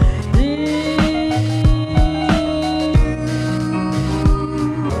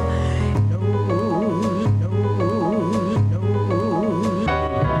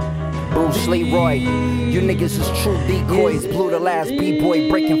 Bruce Leroy, you niggas is true decoys. Blew the last b-boy,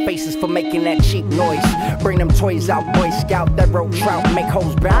 breaking faces for making that cheap noise. Bring them toys out, Boy Scout, that road trout, make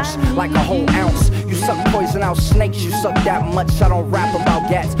hoes bounce like a whole ounce. You suck poison out snakes, you suck that much. I don't rap about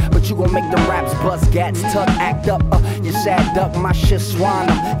gats, but you gon' make the raps bust gats. Tuck, act up, you sad duck, my shit swine.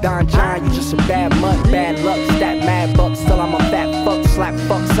 I'm Don John, you just a bad mutt, bad luck, stat mad bucks. Till I'm a fat fuck, slap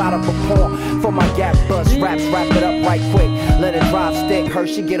fucks out of a porn. For my gap bust, raps, wrap it up right quick. Let it drive stick,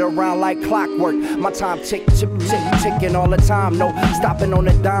 Hershey get around like clockwork. My time tick, tick, tick, ticking all the time. No stopping on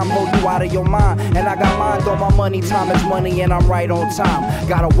the dime, hold you out of your mind. And I got mine, though my money, time is money, and I'm right on time.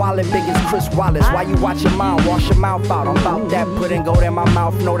 Got a wallet big as Chris Wallace. Why you watch your mouth? Wash your mouth out. I'm about that, put and go in my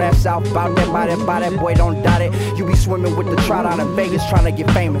mouth. Know that south, about that, by that, boy, don't doubt it. You be swimming with the trout out of Vegas, trying to get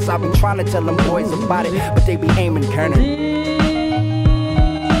famous. I be trying to tell them boys about it, but they be aiming, Kerner.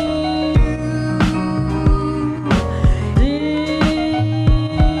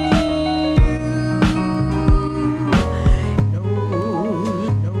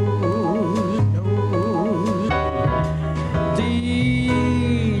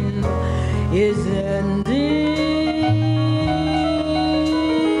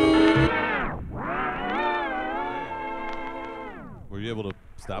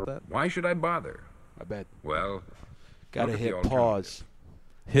 Why should I bother? I bet. Well, gotta hit the pause.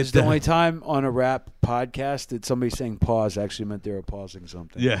 It's the only time on a rap podcast that somebody saying pause actually meant they were pausing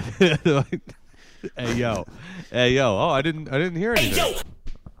something. Yeah. Hey yo. Oh, I didn't hear anything.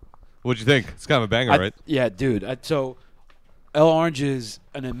 What'd you think? It's kind of a banger, right? Yeah, dude. So L Orange is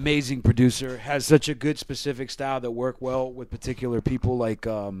an amazing producer. Has such a good specific style that work well with particular people. Like,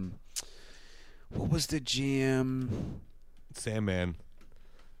 what was the jam? Sandman.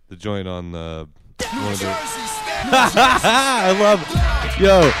 The joint on one of the I love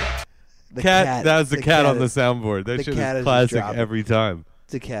the cat. That was the cat on the soundboard. That shit is classic every time.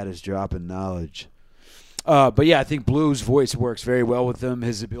 The cat is dropping knowledge. But yeah, I think Blue's voice works very well with him.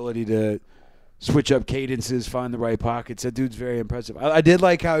 His ability to switch up cadences, find the right pockets. That dude's very impressive. I did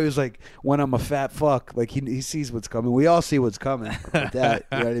like how he was like, when I'm a fat fuck, like he sees what's coming. We all see what's coming with that.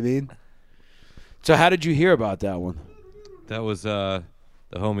 You know what I mean? So how did you hear about that one? That was the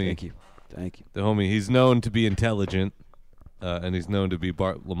homie. Thank you. The homie. He's known to be intelligent, and he's known to be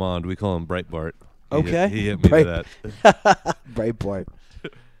Bart Lamond. We call him Breitbart. He hit me to that. Breitbart.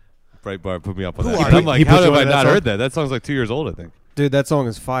 Breitbart put me up on that. And I'm like, how have I not heard that? That song's like 2 years old, I think. Dude, that song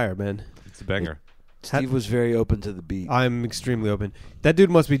is fire, man. It's a banger. Steve was very open to the beat. I'm extremely open. That dude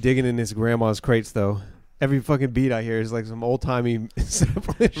must be digging in his grandma's crates, though. Every fucking beat I hear is like some old timey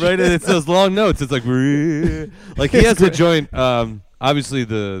sampling. Right, and it's those long notes. It's like he has a joint. Obviously,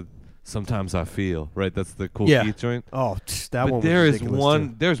 the Sometimes I Feel. Right, that's the Cool Keith joint. Oh, that one. But there is one.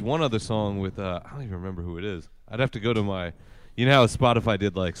 Too. There's one other song with. I don't even remember who it is. I'd have to go to my. You know how Spotify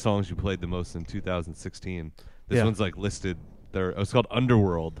did like songs you played the most in 2016. This one's like listed. It's called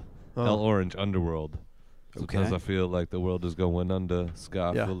Underworld. L Orange Underworld. Sometimes I feel like the world is going under.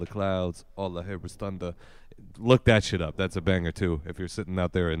 Sky full of clouds. All I hear is thunder. Look that shit up. That's a banger too. If you're sitting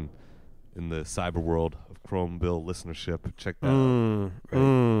out there in the cyber world of Chrome Bill listenership, check that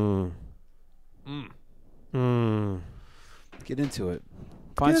out. Get into it.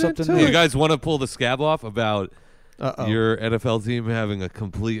 Find something new. You guys want to pull the scab off about your NFL team having a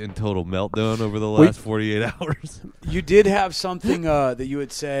complete and total meltdown over the last 48 hours? You did have something that you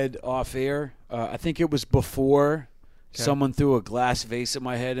had said off air. I think it was before someone threw a glass vase at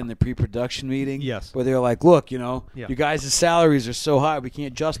my head in the pre-production meeting. Yes. Where they were like, look, you guys' salaries are so high, we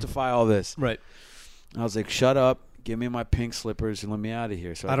can't justify all this. Right. And I was like, shut up, give me my pink slippers, and let me out of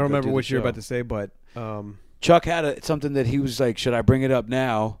here. So I don't remember what you're about to say, but... Chuck had something that he was like, should I bring it up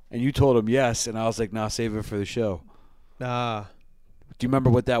now? And you told him yes, and I was like, nah, save it for the show. Do you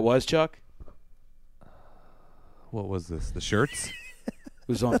remember what that was, Chuck? What was this? The shirts? It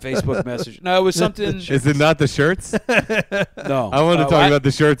was on Facebook message. No, it was something. Is it not the shirts? No. I want to talk about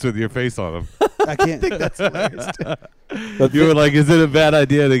the shirts with your face on them. I can't think that's hilarious. You were like, is it a bad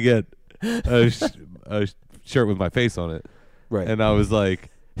idea to get a shirt with my face on it? Right. And I was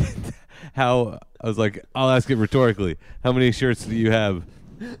like, I'll ask it rhetorically. How many shirts do you have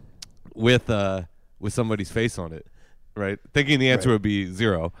with somebody's face on it? Right? Thinking the answer would be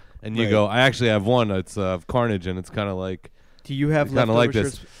 0. And you go, I actually have one. It's Carnage, and it's kind of like... Do you have kind of like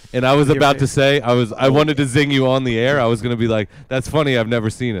this? And I was about to say, I wanted to zing you on the air. I was going to be like, that's funny. I've never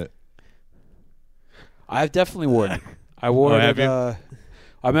seen it. I've definitely worn it. I wore it.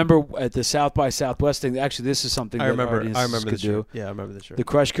 I remember at the South by Southwest thing. Actually, this is something I remember could do. Yeah, I remember the shirt. The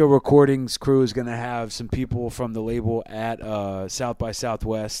Crush Kill Recordings crew is going to have some people from the label at South by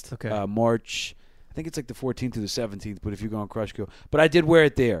Southwest. Okay. March. I think it's like the 14th to the 17th. But if you go on Crush Kill, but I did wear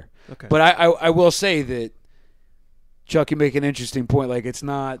it there. Okay. But I will say that Chuck, you make an interesting point. Like, it's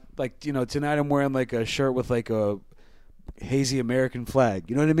not like, tonight I'm wearing like a shirt with like a hazy American flag.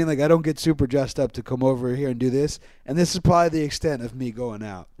 You know what I mean? Like, I don't get super dressed up to come over here and do this. And this is probably the extent of me going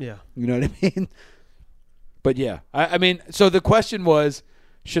out. Yeah. You know what I mean? But yeah, I mean, so the question was,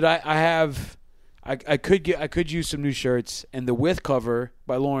 should I could use some new shirts, and the With cover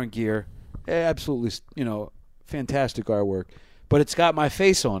by Lauren Gear, absolutely, fantastic artwork. But it's got my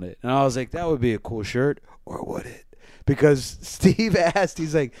face on it, and I was like, that would be a cool shirt, or would it? Because Steve asked,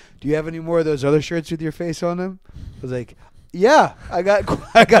 he's like, "Do you have any more of those other shirts with your face on them?" I was like, "Yeah, I got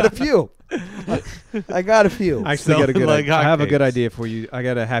a few. I got a few." I actually got a good. I have a good idea for you. I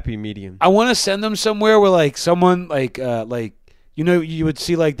got a happy medium. I want to send them somewhere where like someone like you would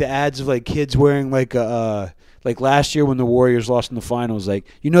see like the ads of like kids wearing like last year when the Warriors lost in the finals, like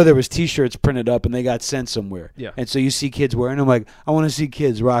there was T-shirts printed up and they got sent somewhere. Yeah. And so you see kids wearing them. Like, I want to see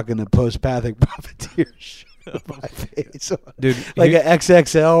kids rocking a post-pathic profiteer shirt. My face, dude, like an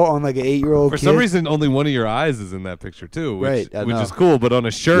XXL on like an 8-year-old. For some reason, only one of your eyes is in that picture too, which is cool. But on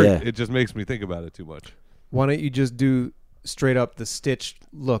a shirt, it just makes me think about it too much. Why don't you just do straight up the stitched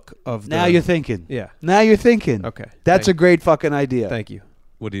look of? Now you're thinking. Yeah. Now you're thinking. Okay. That's a great fucking idea. Thank you.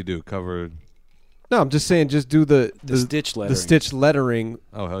 What do you do? Cover? No, I'm just saying, just do the stitch lettering. The stitch lettering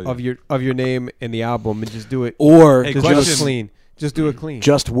of your name and the album, and just do it. Or just do it clean. Just do it clean.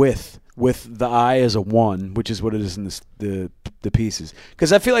 Just with the I as a 1, which is what it is in the pieces.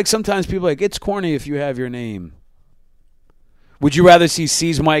 Because I feel like sometimes people are like, it's corny if you have your name. Would you rather see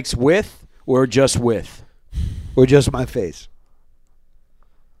C's Mike's with or just with? Or just my face?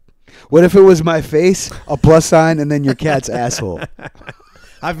 What if it was my face, a plus sign, and then your cat's asshole?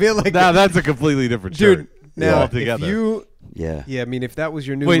 I feel like that's a completely different shirt. Dude, now altogether. if you Yeah. I mean, if that was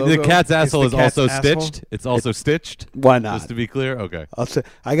your new Wait, logo, the cat's asshole is also asshole? stitched? It's also stitched? Why not? Just to be clear? Okay.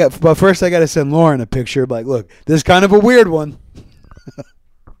 But first I got to send Lauren a picture. Like, look, this is kind of a weird one.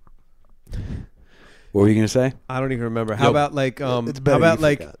 What were you going to say? I don't even remember. How about like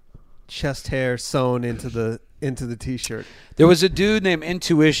chest hair sewn into the T-shirt? There was a dude named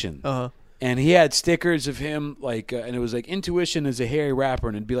Intuition. Uh-huh. And he had stickers of him, like, and it was like, Intuition is a hairy rapper,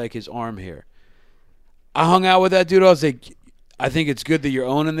 and it'd be like his arm hair. I hung out with that dude. I was like, I think it's good that you're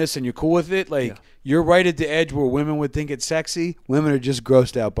owning this and you're cool with it. Like, you're right at the edge where women would think it's sexy. Women are just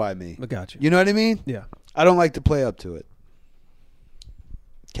grossed out by me. I got you. You know what I mean? Yeah. I don't like to play up to it.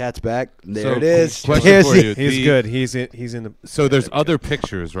 Cat's back. There So, it is. question There's for you. He's good. He's in the. So there's other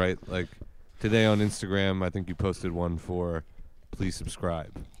pictures, right? Like today on Instagram, I think you posted one for "Please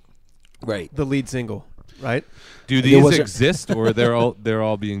subscribe." Right. The lead single, right? Do these exist, or they're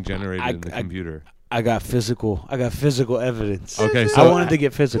all being generated in the computer? I got physical evidence. Okay, I so wanted to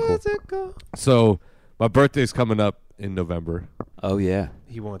get physical. So my birthday's coming up in November. Oh yeah.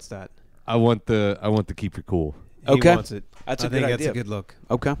 He wants that. I want the keep it cool. He Okay. wants it. That's a I good think idea. That's a good look.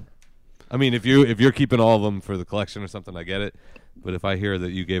 Okay. I mean, if you're keeping all of them for the collection or something, I get it. But if I hear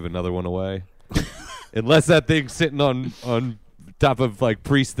that you gave another one away, unless that thing's sitting on top of like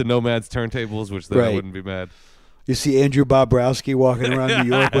Priest the Nomad's turntables, which then I Right. wouldn't be mad. You see Andrew Bobrowski walking around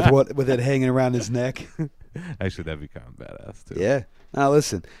New York with it hanging around his neck. Actually, that'd be kind of badass too. Yeah. Now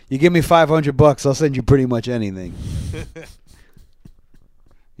listen, you give me $500, I'll send you pretty much anything.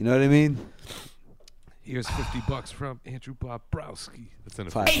 You know what I mean? Here's $50 from Andrew Bobrowski. That's in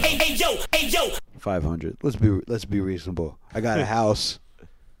a Five. Hey yo. 500. Let's be reasonable. I got a house.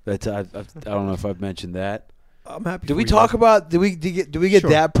 That's I don't know if I've mentioned that. I'm happy. Did we talk about? Did we get Sure.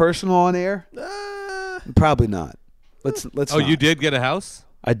 that personal on air? Probably not. Let's. Oh, not. you did get a house?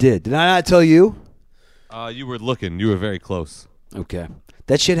 I did. Did I not tell you? You were looking. You were very close. Okay.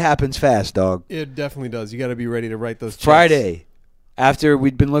 That shit happens fast, dog. It definitely does. You got to be ready to write those checks. Friday, after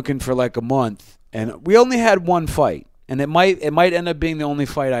we'd been looking for like a month, and we only had one fight, and it might end up being the only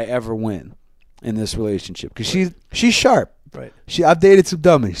fight I ever win in this relationship because she's sharp. Right. I've dated some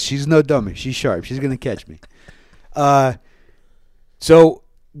dummies. She's no dummy. She's sharp. She's gonna catch me. So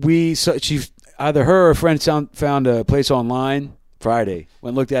she either her or a friend found a place online Friday.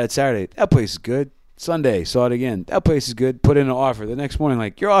 Went and looked at it Saturday. That place is good. Sunday, saw it again. That place is good. Put in an offer. The next morning,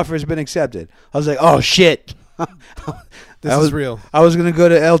 like, your offer has been accepted. I was like, oh shit. This is real. I was gonna go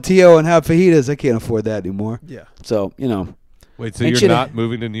to LTO and have fajitas. I can't afford that anymore. Yeah. So Wait, so And you're shit- not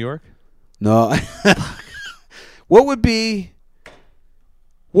moving to New York? No. What would be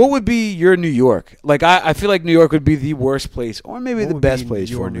your New York? Like I feel like New York would be the worst place, or maybe What the would best be place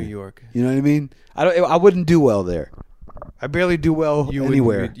your for New me. York. You know what I mean? I wouldn't do well there. I barely do well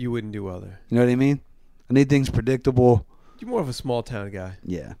anywhere. You wouldn't do well there. You know what I mean? I need things predictable. You're more of a small town guy.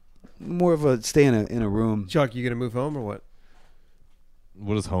 Yeah. More of a stay in a room. Chuck, you gonna move home or what?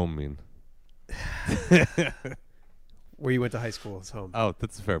 What does home mean? where you went to high school is home. Oh,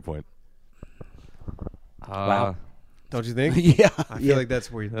 that's a fair point. Wow. Don't you think? Yeah. I feel like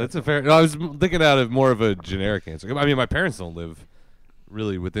that's where. That's a fair. No, I was thinking out of more of a generic answer. I mean, my parents don't live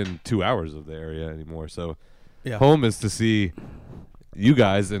really within 2 hours of the area anymore, so Yeah. home is to see you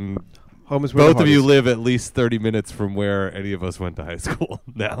guys, and Home is where both the of you heart is. live at least 30 minutes from where any of us went to high school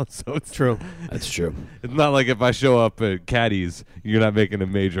now. So it's True. That's true. It's not like if I show up at Caddy's, you're not making a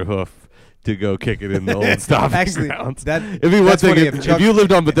major hoof to go kick it in the old stomping Actually, grounds. that- It'd be one that's thing funny. if Chuck- you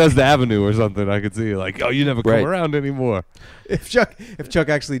lived on Bethesda Avenue or something. I could see like, oh, you never come Right. around anymore. If Chuck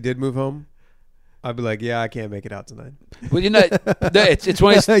actually did move home, I'd be like, yeah, I can't make it out tonight. Well, it's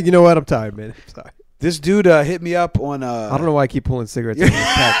one of these, You know what? I'm tired, man. I'm sorry. This dude hit me up on. I don't know why I keep pulling cigarettes. out of this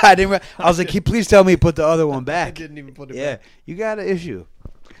pack. I didn't. I was like, "Can you please tell me to put the other one I back?" didn't even put it Yeah, back. you got an issue.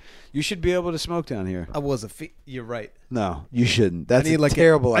 You should be able to smoke down here. I was You're right. No, you shouldn't. That's I need a like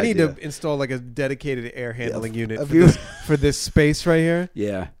terrible I need idea. to install like a dedicated air handling unit if for you- this space right here.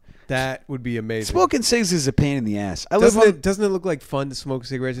 Yeah, That would be amazing. smoking cigs is a pain in the ass. I live Doesn't it look like fun to smoke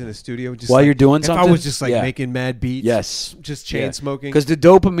cigarettes in a studio? Just While like, you're doing if something? I was just like Yeah. making mad beats. Yes. Just chain Yeah. smoking. because the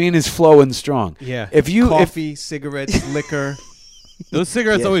dopamine is flowing strong. Yeah. If you coffee, cigarettes, liquor. Those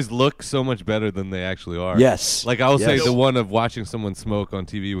cigarettes Yeah. always look so much better than they actually are. Yes. Like I will say Yes. the one of watching someone smoke on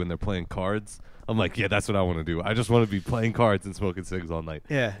TV when they're playing cards. I'm like, yeah, that's what I want to do. I just want to be playing cards and smoking cigs all night.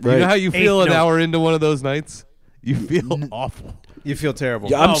 Yeah. You know how you feel Ain't an no- hour into one of those nights? You feel awful. You feel terrible.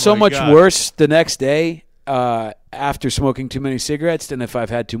 Yeah, I'm Oh so my much God. worse the next day after smoking too many cigarettes than if I've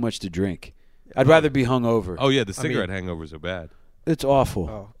had too much to drink. I'd rather be hungover. Oh yeah, the I mean- cigarette hangovers are bad. It's awful.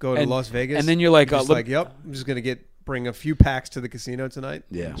 Oh, go to And- Las Vegas, and then you're like, just look- like, yep, I'm just gonna bring a few packs to the casino tonight.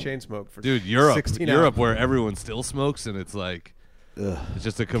 Yeah. and chain smoke for Dude, Europe, 16 Europe, hours. where everyone still smokes, and it's like Ugh. it's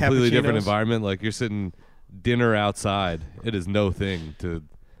just a completely different Cappuccinos. environment. Like you're sitting dinner outside. It is no thing to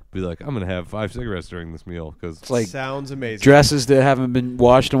be like, I'm gonna have 5 cigarettes during this meal because It's like sounds amazing. Dresses that haven't been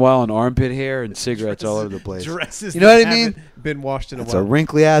washed in a while and armpit hair and cigarettes all over the place. Dresses, You know what that I mean? haven't Been washed in a It's while. a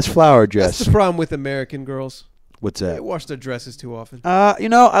wrinkly ass flower That's dress. the problem with American girls. What's They that? wash their dresses too often.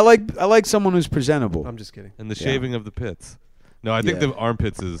 I like someone who's presentable. I'm just kidding. and the Yeah. shaving of the pits. No, I think Yeah. the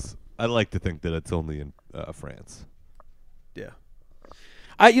armpits is. I like to think that it's only in France. Yeah.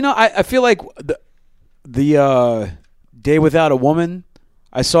 I feel like the Day Without a Woman.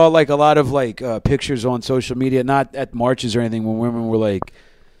 I saw like a lot of like pictures on social media, not at marches or anything, when women were like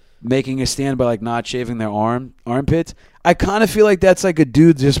making a stand by like not shaving their armpits. I kind of feel like that's like a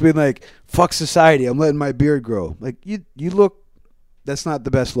dude just being like, "Fuck society, I'm letting my beard grow." Like you look. That's not the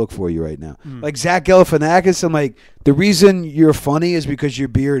best look for you right now. Like Zach Galifianakis, I'm like, the reason you're funny is because your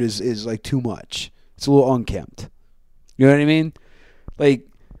beard is like too much. It's a little unkempt. You know what I mean? Like,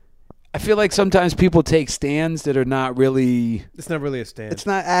 I feel like sometimes people take stands that are not really. It's not really a stand. It's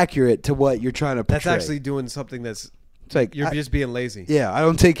not accurate to what you're trying to That's portray. actually doing something that's. It's like You're just being lazy. yeah, I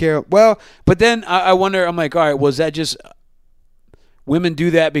don't take care of. Well, But then I wonder. I'm like, all right, was that just women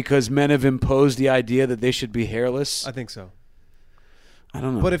do that because men have imposed the idea that they should be hairless? I think so. I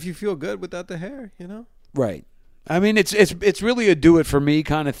don't know. But if you feel good without the hair, you know. Right. I mean, it's really a do it for me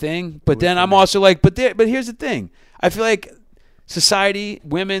kind of thing. But it then for I'm me. also like, but here's the thing. I feel like society,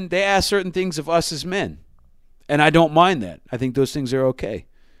 women, they ask certain things of us as men, and I don't mind that. I think those things are okay.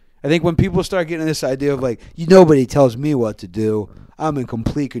 I think when people start getting this idea of like, nobody tells me what to do, I'm in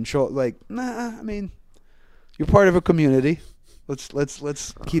complete control. Like, nah, I mean, you're part of a community.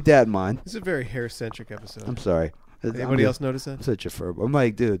 Let's keep that in mind. This is a very hair centric episode. I'm sorry. Anybody else notice that? I'm such a furb. I'm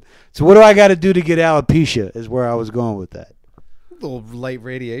like, dude. So what do I got to do to get alopecia? Is where I was going with that. A little light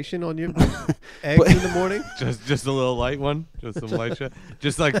radiation on your eggs in the morning. Just a little light one, just some light shot.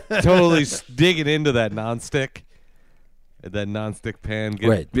 Just like totally digging into that nonstick pan. Get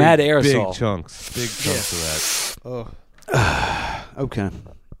Right. big, Mad aerosol. big chunks of that. Okay.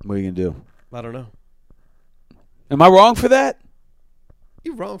 What are you gonna do? I don't know. Am I wrong for that?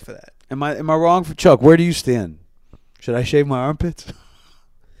 You're wrong for that. Am I wrong for Chuck? Where do you stand? Should I shave my armpits?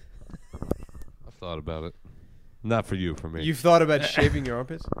 I've thought about it. Not for you, for me. You've thought about shaving your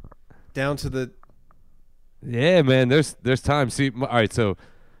armpits down to the. Yeah, man. There's time. See, all right. So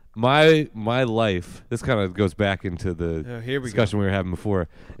my life. This kind of goes back into the Here we discussion we were having before.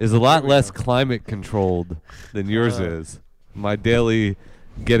 Is a lot less climate controlled than yours is. My daily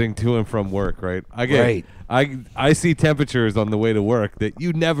getting to and from work. Right. I get. Right. I see temperatures on the way to work that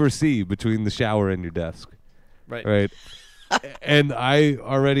you never see between the shower and your desk. Right. Right. And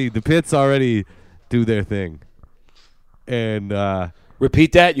the pits already do their thing. And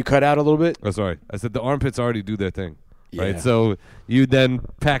Repeat that. You cut out a little bit. oh, sorry. I said the armpits already do their thing. Yeah. Right. So you then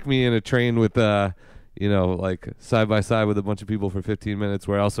pack me in a train with like side by side with a bunch of people for 15 minutes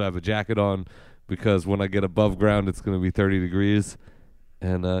where I also have a jacket on because when I get above ground, it's going to be 30 degrees,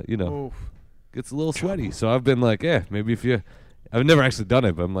 and Oof. gets a little sweaty. So I've been like, maybe if you, I've never actually done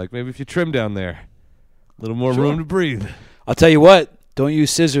it, but I'm like, maybe if you trim down there, a little more room to breathe. I'll tell you what. Don't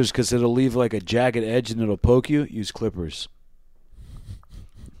use scissors because it'll leave like a jagged edge and it'll poke you. Use clippers.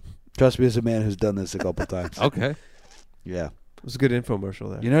 Trust me, as a man who's done this a couple times. Okay. Yeah. It was a good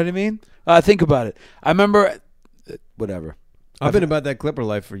infomercial there. You know what I mean? Think about it. I remember, whatever. I've been about that clipper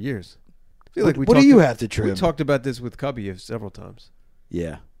life for years. I feel like What do you have to trim? We talked about this with Cubby several times.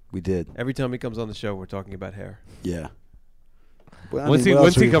 Yeah, we did. Every time he comes on the show, we're talking about hair. Yeah. Well, When's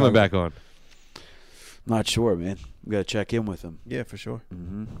he coming back on? Not sure, man. We got to check in with him. Yeah, for sure.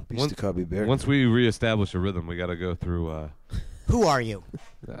 Mm-hmm. Peace to Cubby Bear. Once we reestablish a rhythm, we got to go through. Who are you?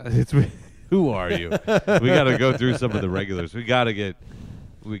 Who are you? We got to go through some of the regulars. We got to get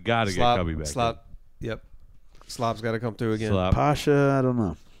Cubby back. Slop. Yep. Slop's got to come through again. Slop. Pasha, I don't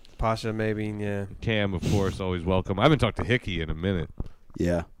know. Pasha, maybe. Yeah. Cam, of course, always welcome. I haven't talked to Hickey in a minute.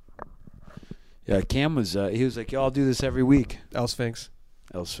 Yeah. Yeah, Cam was. He was like, "Yo, I'll do this every week." El Sphinx.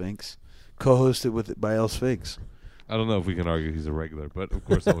 El Sphinx. Co-hosted by El Sphinx. I don't know if we can argue he's a regular, but of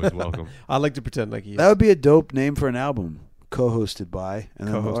course, always welcome. I like to pretend like he is. That would be a dope name for an album. Co-hosted by, and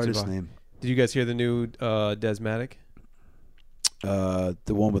then the Co-hosted artist by. name. Did you guys hear the new Desmatic? The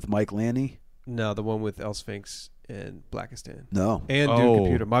one with Mike Lanny? No, the one with El Sphinx and Blackistan. No. And Dude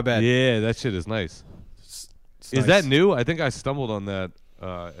Computer. My bad. Yeah, that shit is nice. It's Is nice. that new? I think I stumbled on that,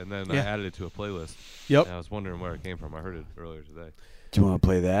 and then I Yeah. added it to a playlist. Yep. And I was wondering where it came from. I heard it earlier today. Do you want to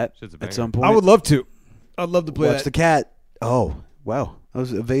play that Shit's a at banger. some point? I would love to. I'd love to play Watch that. the cat. Oh, wow.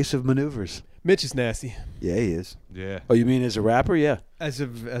 Those evasive maneuvers. Mitch is nasty. Yeah, he is. Yeah, Oh, you mean as a rapper? Yeah. As a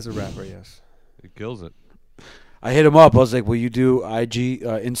rapper, yes. it kills it. I hit him up. I was like, "Will you do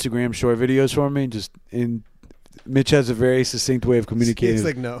Instagram short videos for me?" Mitch has a very succinct way of communicating. He's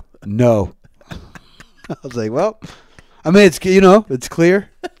like, no. No. I was like, well, I mean, it's clear.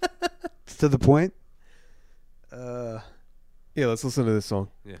 It's to the point. Yeah, let's listen to this song.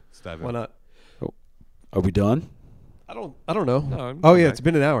 Yeah, let's dive in. Why not? Are we done? I don't know. No, I'm oh yeah, back. it's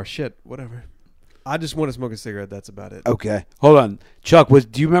been an hour. Shit, whatever. I just want to smoke a cigarette. That's about it. Okay. Hold on, Chuck.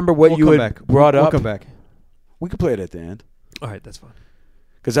 Do you remember what We'll you come had back. brought We'll up? come back. We could play it at the end All right, that's fine.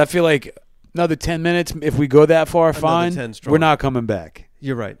 because I feel like another 10 minutes. If we go that far, Another fine. 10 strong. We're not coming back.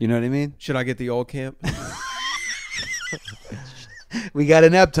 You're right. You know what I mean? Should I get the old camp? We got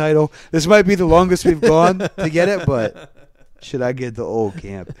an app title. This might be the longest we've gone to get it, but should I get the old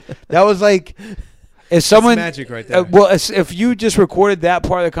camp? That was like, If someone magic right there. if you just recorded that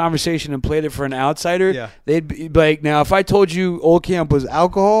part of the conversation and played it for an outsider, Yeah. they'd be like, "Now, if I told you old camp was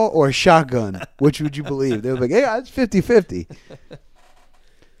alcohol or shotgun, which would you believe? They were like, yeah, it's 50-50.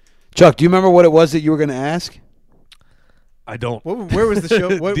 Chuck, do you remember what it was that you were going to ask? I don't. Where was the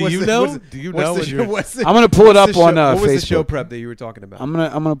show? What, Do what's you the, know? what's the- Do you what's know the when show- you're- what's the- I'm going to pull it up what's the on show- What was Facebook. the show prep that you were talking about? I'm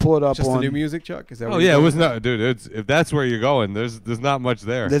gonna pull it up Just on. the new music, Chuck? Is that? Oh what yeah, you're it was talking not, dude. If that's where you're going, there's not much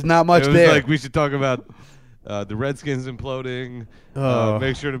there. There's not much it was there. Like we should talk about the Redskins imploding. Oh.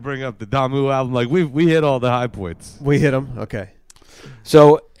 Make sure to bring up the Damu album. Like we hit all the high points. about? We hit him. Okay.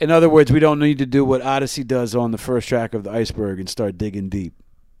 So, in other words, we don't need to do what Odyssey does on the first track of the Iceberg and start digging deep.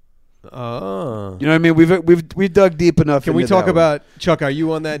 Oh. You know what I mean? We've dug deep enough. Can we into talk that one. about Chuck? Are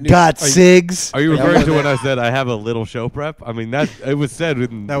you on that new? Got are you- SIGs? Are you Yeah, referring to that- when I said I have a little show prep? I mean that it was said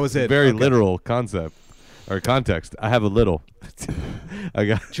in That was it. very Okay. literal concept or context. I have a little. I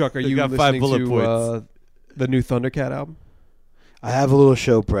got Chuck, are I you got listening 5 bullet to points. the new Thundercat album? I have a little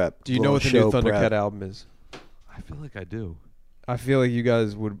show prep. Do you know what the new Thundercat album is? I feel like I do. I feel like you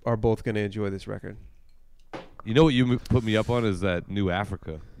guys are both going to enjoy this record. You know what you put me up on is that new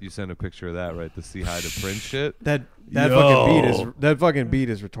Africa. You sent a picture of that, right? The See Hi to Prince shit. That Yo. fucking beat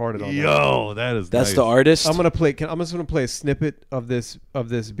is retarded on Yo, that is That's nice. the artist. that. I'm just gonna play a snippet of this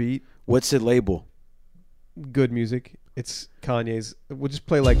beat. What's it label? Good music. It's Kanye's. We'll just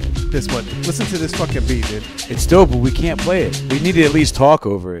play like this one. Listen to this fucking beat, dude. It's dope, but we can't play it. We need to at least talk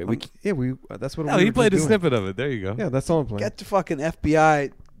over it. That's what No, we he were played a just doing. snippet of it. There you go. Yeah, that's all I'm playing. Get the fucking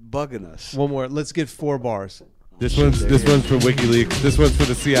FBI bugging us. One more. Let's get 4 bars. This one's for WikiLeaks. This one's for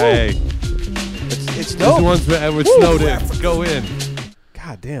the CIA. It's This dope. one's for Edward Snowden. Go in.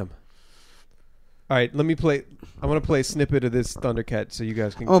 God damn. All right, let me play. I'm gonna play a snippet of this Thundercat so you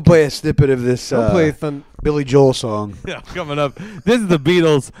guys can. I'm gonna play a snippet of this I'll play Billy Joel song. Yeah, coming up. This is the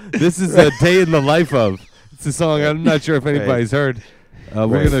Beatles. This is a day in the life of. It's a song I'm not sure if anybody's heard.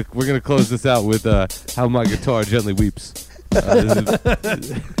 We're gonna close this out with "How My Guitar Gently Weeps." This is,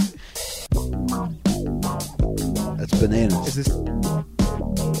 That's bananas. Is this?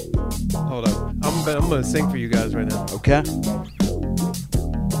 Hold up. I'm gonna sing for you guys right now. Okay.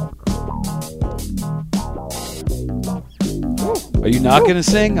 Are you not going to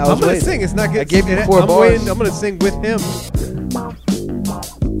sing? I'm going to sing. It's not good. I gave you 4 bars. I'm going to sing with him.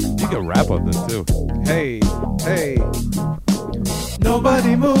 You can rap on this too. Hey, hey.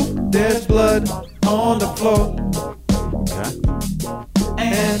 Nobody move. There's blood on the floor. Okay.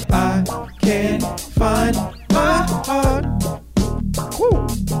 And I can't find my heart. Woo.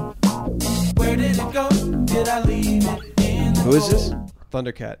 Where did it go? Did I leave it in the Who is this?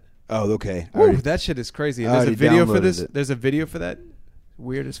 Thundercat. Oh, okay. Woo, that shit is crazy. And I there's a already video for downloaded this. it. There's a video for that.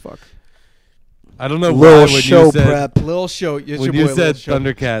 Weird as fuck. I don't know Little why when show you said prep. Lil Show. It's when your you boy, said Lil Show.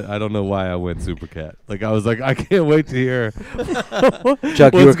 Thundercat, I don't know why I went Supercat. Like I was like, I can't wait to hear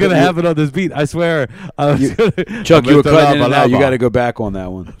Chuck, what's going to happen on this beat. I swear, I was gonna, Chuck, you were cutting in and out. You got to go back on that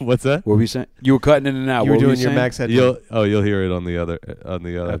one. What's that? What were you saying? You were cutting in and out. You were What doing you your saying? max headphone. You'll hear it on the other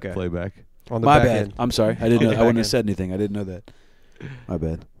Okay. playback. On the My back bad. end. I'm sorry. I didn't On know. the I back wouldn't have end. said anything. I didn't know that. My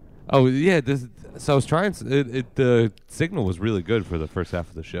bad. Oh yeah, so I was trying. The signal was really good for the first half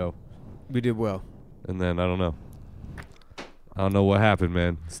of the show, We did well. and then I don't know what happened,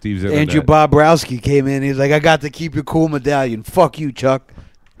 man. Steve's internet. Andrew Bobrowski came in. He's like, I got to keep your cool medallion. Fuck you, Chuck.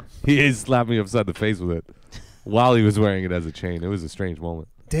 He slapped me upside the face with it while he was wearing it as a chain. It was a strange moment.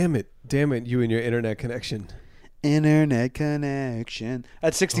 Damn it. You and your internet connection. Internet connection.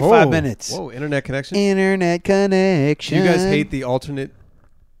 That's 65 minutes. Whoa, internet connection. Internet connection. Do you guys hate the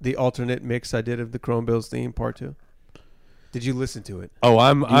alternate mix I did of the Chrome Bills theme part 2? Did you listen to it? Oh,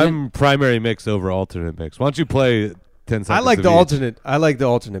 I'm primary mix over alternate mix. Why don't you play 10 seconds? I like of the each? alternate. I like the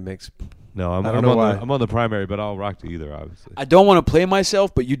alternate mix. No, I'm I don't know on why. I'm on the primary, but I'll rock to either, obviously. I don't want to play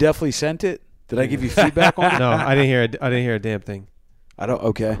myself, but you definitely sent it. Did I give you feedback on it? No, I didn't hear. I didn't hear a damn thing. I don't.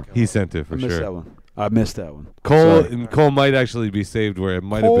 Okay. He sent it for I missed sure. that one. I missed that one. Cole might actually be saved where it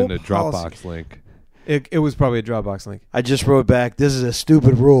might have Cole been a Dropbox link. It was probably a Dropbox link. I just wrote back, this is a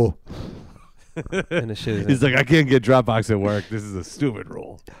stupid rule. And the shit is He's like, I can't get Dropbox at work. This is a stupid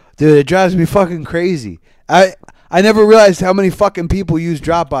rule. Dude, it drives me fucking crazy. I never realized how many fucking people use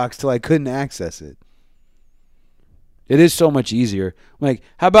Dropbox till I couldn't access it. It is so much easier. Like,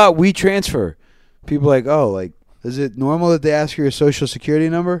 how about WeTransfer? People are like, oh, like, is it normal that they ask for your social security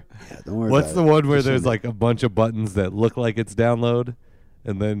number? Yeah, don't worry What's about the it. one where Just there's send it. like a bunch of buttons that look like it's download,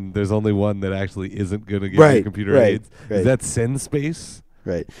 and then there's only one that actually isn't going to give your computer aids? Is that send space?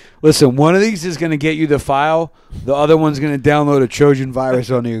 Right. Listen, one of these is going to get you the file. The other one's going to download a Trojan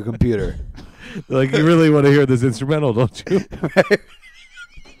virus onto your computer. Like, you really want to hear this instrumental, don't you?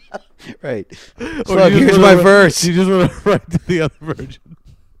 Right. Or So you just here's wanna my verse. You just want to write to the other version.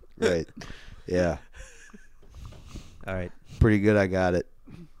 Right. Yeah. all right. Pretty good. I got it.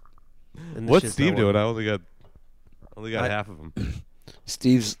 And the What's shit's Steve not doing? working. I only got half of them.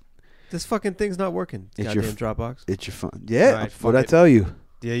 Steve's. This fucking thing's not working. It's your Goddamn Dropbox. It's your phone. Yeah. All right, What'd I fuck it. tell you?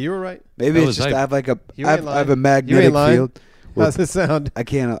 Yeah, you were right. Maybe That it's was just hype. I have like You I ain't have a lying. magnetic You ain't lying. field. How's it sound? I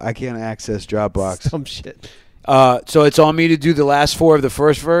can't access Dropbox. Some shit. So it's on me to do the last 4 of the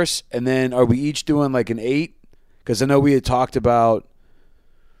first verse, and then are we each doing like an 8? Because I know we had talked about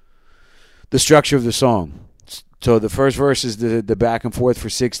the structure of the song. So the first verse is the back and forth for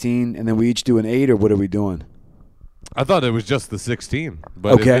 16, and then we each do an 8, or what are we doing? I thought it was just the 16.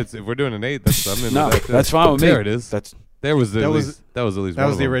 But Okay. if we're doing an 8, I'm into No, that too. that's fine with me. There it is. That's That was That at was- least that was at least That one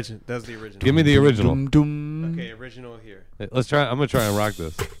was of the them. original. That was the original. Give me the original. Dum, dum. Okay, original here. Let's try. I'm gonna try and rock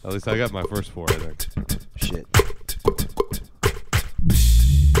this. At least I got my first 4, I think. Shit.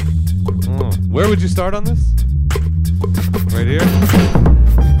 Where would you start on this? Right here.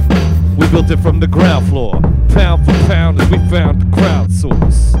 We built it from the ground floor, pound for pound, as we found the crowd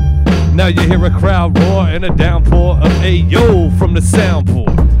source. Now you hear a crowd roar and a downpour of ayo from the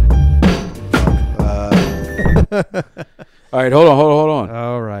soundboard. all right. Hold on.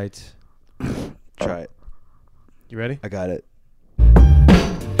 All right. Try it. You ready? I got it.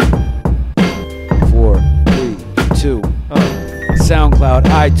 4, 3, 2. SoundCloud,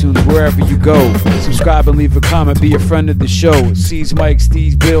 iTunes, wherever you go. Subscribe and leave a comment. Be a friend of the show. C's Mike,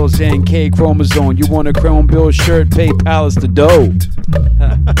 Steve's Bills, and K Chromosome. You want a Chrome Bill shirt? PayPal is the dough.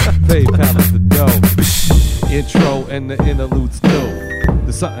 PayPal is the dough. Intro and the interludes new.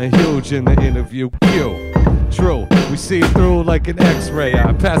 There's something huge in the interview. True, we see through like an X-ray.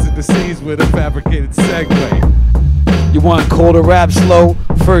 I pass it to C's with a fabricated segue. You want Cole to rap slow?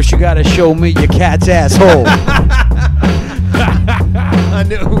 First, you gotta show me your cat's asshole. I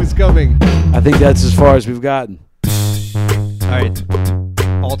knew it was coming. I think that's as far as we've gotten. All right.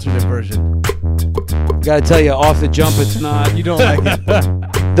 Alternate version. Gotta tell you, off the jump, it's not. You don't like it.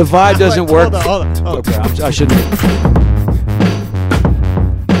 The vibe doesn't work. Hold on. Okay, I shouldn't.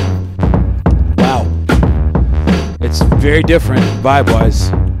 Wow, it's very different vibe-wise.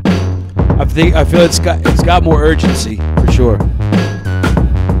 I feel it's got more urgency for sure.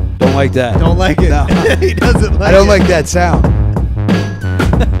 Don't like that. Don't like it. No. He doesn't like it. I don't like that sound.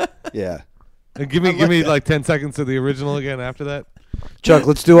 Yeah. And give me like 10 seconds of the original again after that. Chuck,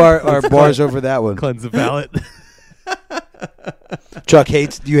 let's do our bars over that one. Cleanse the palate. Chuck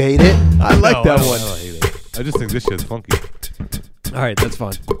hates. Do you hate it? I like No, that I one. don't hate it. I just think this shit's funky. All right, that's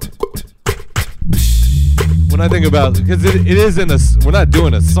fine. When I think about, because it isn't we're not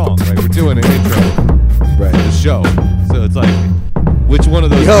doing a song, right? We're doing an intro Right. to the show. So it's like, which one of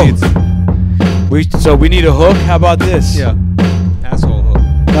those Yo. beats? So we need a hook. How about this? Yeah. Asshole hook.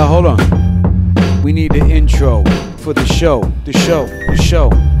 Now hold on. We need the intro for the show. The show.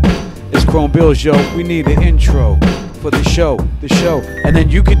 It's Chrome Bills, yo. We need the intro for the show. And then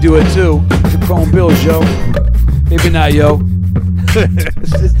you could do it too. The Chrome Bills, yo. Maybe not, yo.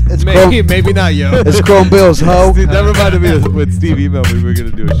 It's Maybe not, yo. It's Chrome Bills, ho. Steve, that reminded me of when Steve emailed me we were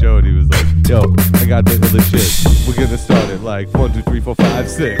going to do a show, and he was like, yo, I got the shit. We're going to start it like 1, 2, 3, 4, 5,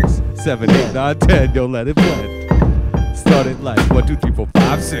 6, 7, 8, 9, 10. Yo, let it blend. Start it like 1, 2, 3, 4,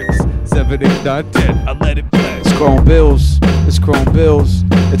 5, 6, 7, 8, 9, 10. I let it blend. It's Chrome Bills. It's Chrome Bills.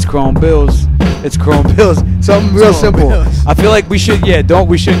 It's Chrome Bills. It's Chrome Bills. Something real simple. I feel like we shouldn't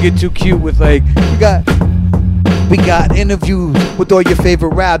get too cute with like We got interviews with all your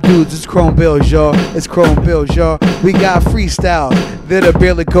favorite rap dudes. It's Chrome Bills, y'all. It's Chrome Bills, y'all. We got freestyles that are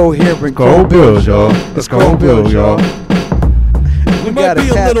barely coherent. Chrome Bills, y'all. It's Chrome Bills, y'all. We got might be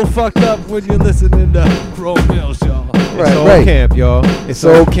a a cat- little fucked up when you're listening to Chrome Bills, y'all. Right, It's all right. camp, y'all. It's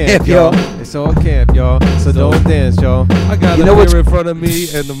all camp, y'all. It's all camp, y'all. So don't dance, y'all. I got You a know what's- beer in front of me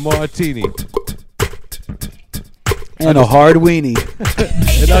and the martini. And a hard weenie.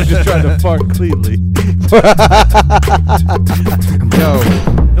 And I'm just trying to fart cleanly. Yo,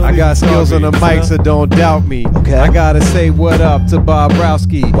 I got skills on the mic, so don't doubt me. Okay. I gotta say what up to Bob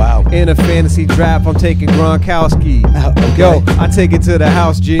Browski. Wow. In a fantasy draft, I'm taking Gronkowski. Okay. Yo, I take it to the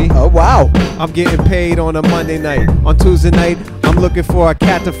house, G. Oh, wow. I'm getting paid on a Monday night. On Tuesday night, I'm looking for a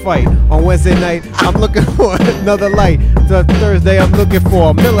cat to fight. On Wednesday night, I'm looking for another light. The Thursday, I'm looking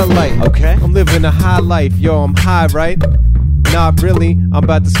for a Miller Lite. Okay. I'm living a high life. Yo, I'm high, right? Not really. I'm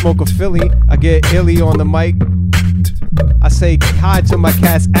about to smoke a Philly. I get illy on the mic. I say hi to my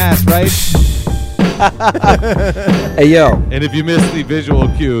cat's ass, right? Hey, yo. And if you missed the visual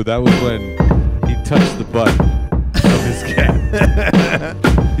cue, that was when he touched the butt of his cat.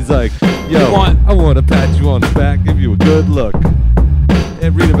 He's like, yo, I want to pat you on the back, give you a good look,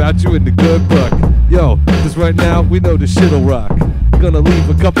 and read about you in the good book. Yo, because right now we know the shit'll rock. Gonna leave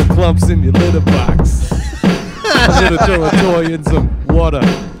a couple clumps in your litter box. I'm gonna throw a toy in some water.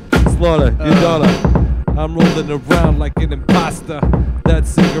 Slaughter your daughter. I'm rolling around like an imposter. That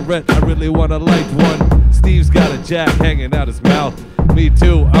cigarette, I really wanna light one. Steve's got a jack hanging out his mouth. Me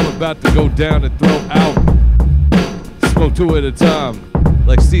too, I'm about to go down and throw out. Smoke two at a time.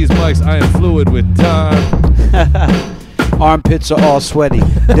 Like Steve's mics, I am fluid with time. armpits are all sweaty.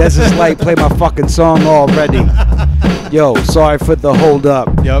 Desert's Light play my fucking song already. Yo, sorry for the hold up.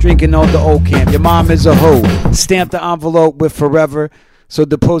 Yep. Drinking on the old camp. Your mom is a hoe. Stamp the envelope with forever so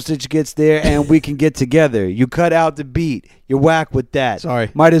the postage gets there and we can get together. You cut out the beat. You're whack with that.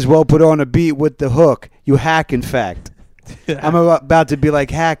 Sorry. Might as well put on a beat with the hook. You hack, in fact. I'm about to be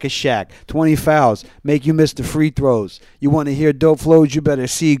like Hack-a-Shack. 20 fouls. Make you miss the free throws. You want to hear dope flows? You better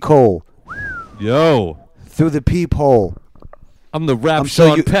see Cole. Yo, Through the peephole. I'm the rap I'm so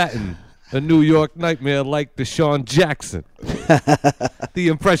Sean you- Patton. A New York nightmare like Deshaun Jackson. The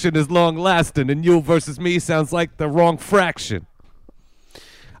impression is long lasting, and you versus me sounds like the wrong fraction.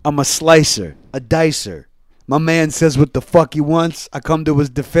 I'm a slicer, a dicer. My man says what the fuck he wants. I come to his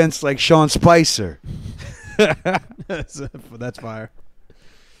defense like Sean Spicer. That's fire.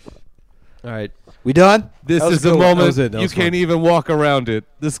 All right. We done? This That was is a good. moment That was it. That you was can't fun. even walk around it.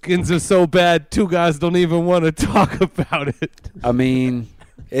 The skins are so bad, two guys don't even want to talk about it. I mean,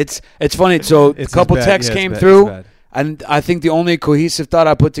 it's funny. So It's a couple bad. texts Yeah, it's came bad. through, It's bad. and I think the only cohesive thought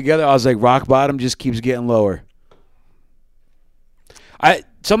I put together, I was like, rock bottom just keeps getting lower.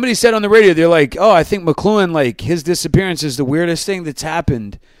 Somebody said on the radio, they're like, oh, I think McLuhan, like, his disappearance is the weirdest thing that's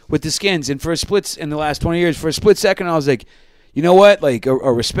happened with the Skins. And for a split, in the last 20 years, for a split second, I was like, you know what? Like, a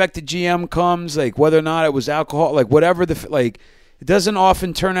respected GM comes, like, whether or not it was alcohol, like, whatever it doesn't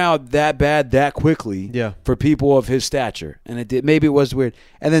often turn out that bad that quickly Yeah. for people of his stature. And it did. Maybe it was weird.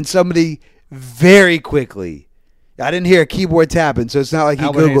 And then somebody very quickly, I didn't hear a keyboard tapping, so it's not like he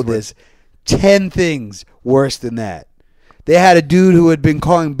Albert Googled Hainsworth. this. 10 things worse than that. They had a dude who had been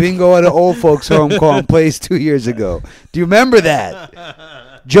calling bingo at an old folks home calling plays 2 years ago. Do you remember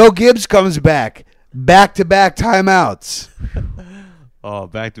that? Joe Gibbs comes back-to-back timeouts. Oh,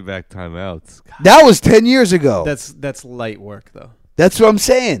 back-to-back timeouts. That was 10 years ago. That's light work though. That's what I'm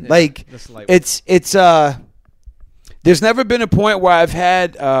saying. Like, it's there's never been a point where I've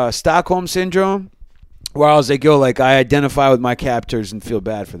had Stockholm syndrome where I was like, yo, like I identify with my captors and feel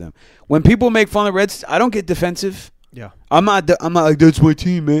bad for them. When people make fun of Reds, I don't get defensive. Yeah. I'm not like, that's my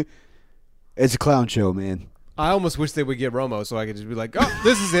team, man. It's a clown show, man. I almost wish they would get Romo so I could just be like, oh,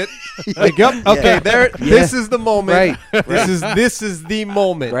 this is it. Like, yep, okay, there. This is the moment. Right. This is the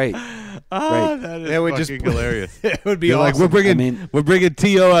moment. Right. Right. That is That would fucking just hilarious. It would be You're awesome. like we're bringing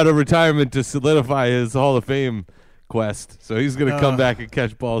T.O. out of retirement to solidify his Hall of Fame quest. So he's going to come back and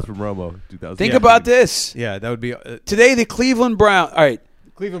catch balls from Romo. 2000. Think about this. Yeah, that would be Today, the Cleveland Browns. All right.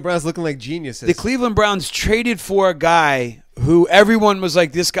 Cleveland Browns looking like geniuses. The Cleveland Browns traded for a guy who everyone was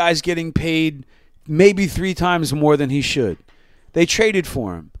like, this guy's getting paid maybe 3 times more than he should. They traded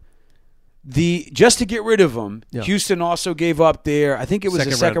for him. Just to get rid of him, Houston also gave up their, I think it was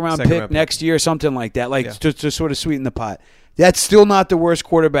a second round pick next year, something like that, to sort of sweeten the pot. That's still not the worst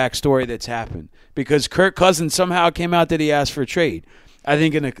quarterback story that's happened because Kirk Cousins somehow came out that he asked for a trade. I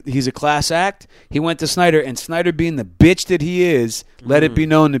think he's a class act. He went to Snyder, and Snyder, being the bitch that he is, let it be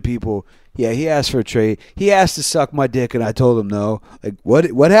known to people, yeah, he asked for a trade. He asked to suck my dick, and I told him no. Like,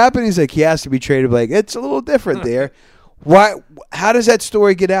 what happened? He's like, he asked to be traded. Like, it's a little different there. Why? How does that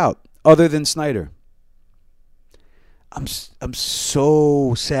story get out other than Snyder? I'm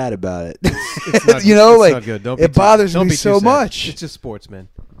so sad about it. It's not, you know, it's like not good. it bothers me so much. It's just sports, man.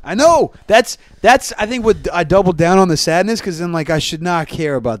 I know. That's I think what I doubled down on the sadness because then like I should not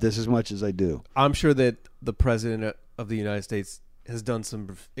care about this as much as I do. I'm sure that the president of the United States has done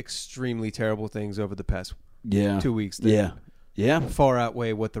some extremely terrible things over the past 2 weeks. That far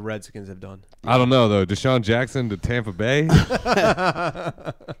outweigh what the Redskins have done. I don't know though. Deshaun Jackson to Tampa Bay,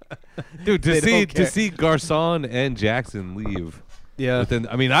 dude. To see Garcon and Jackson leave. Yeah. But then,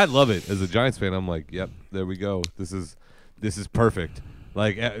 I mean, I love it as a Giants fan. I'm like, yep, there we go. This is perfect.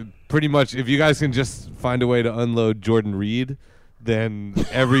 Like, pretty much, if you guys can just find a way to unload Jordan Reed, then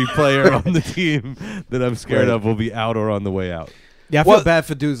every player on the team that I'm scared of will be out or on the way out. Yeah, I feel bad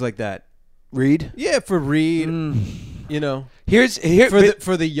for dudes like that. Reed? Yeah, for Reed. You know,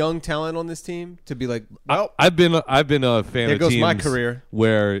 for the young talent on this team to be like, well, I've been a fan there of goes teams my career.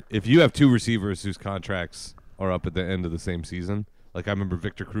 Where if you have 2 receivers whose contracts are up at the end of the same season, like I remember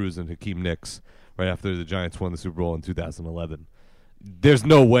Victor Cruz and Hakeem Nicks right after the Giants won the Super Bowl in 2011. There's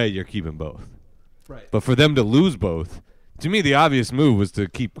no way you're keeping both. Right. But for them to lose both, to me, the obvious move was to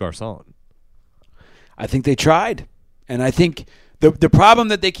keep Garcon. I think they tried. And I think the problem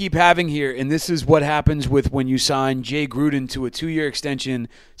that they keep having here, and this is what happens with when you sign Jay Gruden to a 2-year extension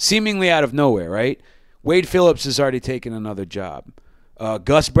seemingly out of nowhere, right? Wade Phillips has already taken another job.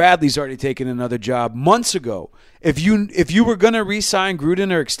 Gus Bradley's already taken another job months ago. If you were going to re-sign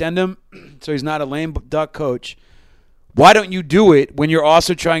Gruden or extend him so he's not a lame duck coach, why don't you do it when you're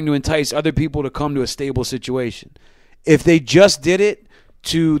also trying to entice other people to come to a stable situation? If they just did it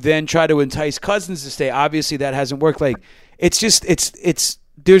to then try to entice Cousins to stay, obviously that hasn't worked. Like, it's just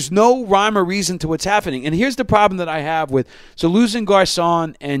there's no rhyme or reason to what's happening. And here's the problem that I have with losing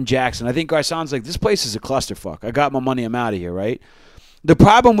Garcon and Jackson. I think Garcon's like, this place is a clusterfuck. I got my money, I'm out of here, right? The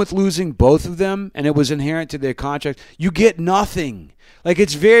problem with losing both of them, and it was inherent to their contract, you get nothing. Like,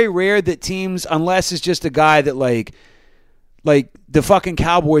 it's very rare that teams, unless it's just a guy that like the fucking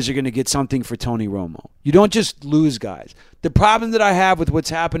Cowboys are going to get something for Tony Romo. You don't just lose guys. The problem that I have with what's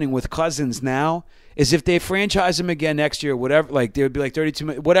happening with Cousins now is if they franchise him again next year, whatever, like there would be like 32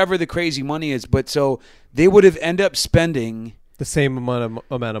 million, whatever the crazy money is. But so they would have ended up spending the same amount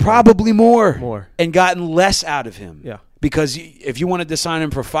of probably money. more, and gotten less out of him. Yeah. Because if you wanted to sign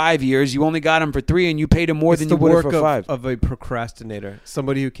him for 5 years, you only got him for 3, and you paid him more than you would have for 5. Of a procrastinator,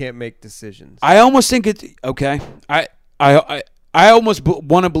 somebody who can't make decisions. I almost think it's okay. I almost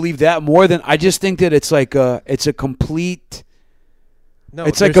want to believe that more than I just think that it's like it's a complete. No,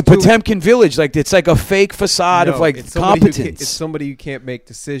 it's like a Potemkin village. Like it's like a fake facade of like competence. It's somebody who can't make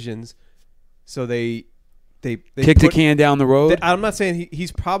decisions, so they kick the can down the road. I'm not saying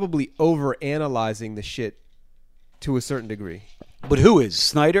he's probably over analyzing the shit to a certain degree. But who is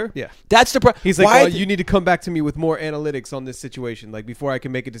Snyder? Yeah, that's the problem. He's like, you need to come back to me with more analytics on this situation, like before I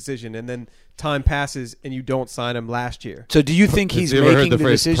can make a decision. And then time passes, and you don't sign him last year. So, do you think he's making the heard the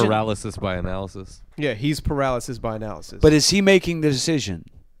phrase decision? Paralysis by analysis. Yeah, he's paralysis by analysis. But is he making the decision?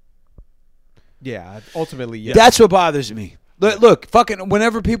 Yeah, ultimately, yes. That's what bothers me. Look, fucking.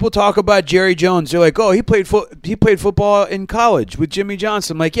 Whenever people talk about Jerry Jones, they're like, "Oh, he played football in college with Jimmy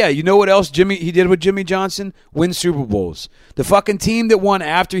Johnson." I'm like, yeah, you know what else he did with Jimmy Johnson? Win Super Bowls. The fucking team that won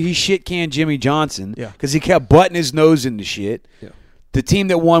after he shit canned Jimmy Johnson, because he kept butting his nose into shit. Yeah. The team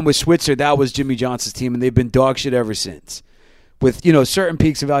that won with Switzer, that was Jimmy Johnson's team, and they've been dog shit ever since. with certain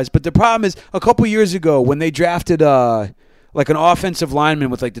peaks and valleys. But the problem is, a couple years ago when they drafted like an offensive lineman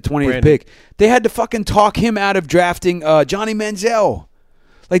with like the 20th pick, they had to fucking talk him out of drafting Johnny Manziel.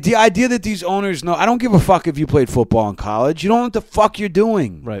 Like the idea that these owners know, I don't give a fuck if you played football in college. You don't know what the fuck you're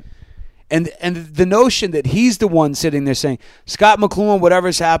doing. Right. And the notion that he's the one sitting there saying, Scott McCloughan,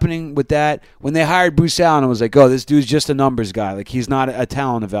 whatever's happening with that, when they hired Bruce Allen, it was like, oh, this dude's just a numbers guy. Like, he's not a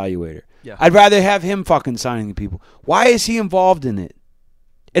talent evaluator. Yeah. I'd rather have him fucking signing the people. Why is he involved in it?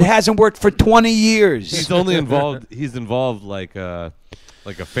 It hasn't worked for 20 years. He's only involved. He's involved like a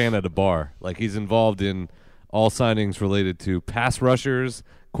fan at a bar. Like he's involved in all signings related to pass rushers,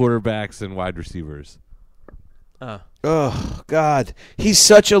 quarterbacks, and wide receivers. Oh God, he's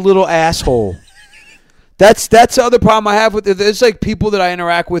such a little asshole. That's the other problem I have with it. There's like people that I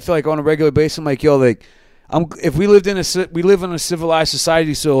interact with like on a regular basis. I'm like, yo, like, if we live in a civilized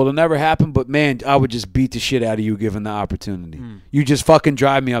society, so it'll never happen. But man, I would just beat the shit out of you given the opportunity. You just fucking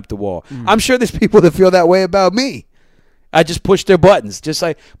drive me up the wall. I'm sure there's people that feel that way about me. I just push their buttons, just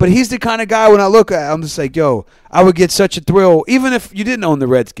like. But he's the kind of guy when I look at, I'm just like, yo, I would get such a thrill, even if you didn't own the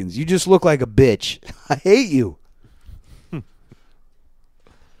Redskins. You just look like a bitch. I hate you.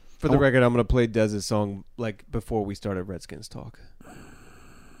 For the record, I'm going to play Dez's song like before we started Redskins talk.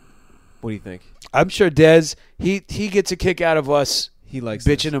 What do you think? I'm sure Dez, he gets a kick out of us. He likes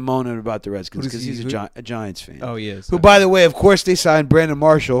bitching and moaning about the Redskins because he- he's a Giants fan. Oh, he is. Who, by the way, of course, they signed Brandon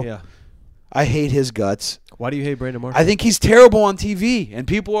Marshall. Yeah. I hate his guts. Why do you hate Brandon Marshall? I think he's terrible on TV, and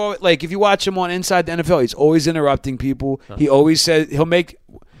people are like, if you watch him on Inside the NFL, he's always interrupting people. He always says he'll make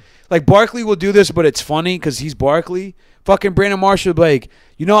like Barkley will do this, but it's funny because he's Barkley. Fucking Brandon Marshall, will be like,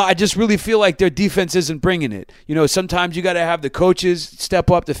 I just really feel like their defense isn't bringing it. Sometimes you got to have the coaches step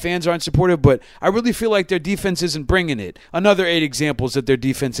up. The fans aren't supportive, but I really feel like their defense isn't bringing it. Another 8 examples that their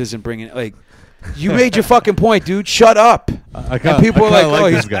defense isn't bringing it. Like, you made your fucking point, dude. Shut up. And people are like, oh,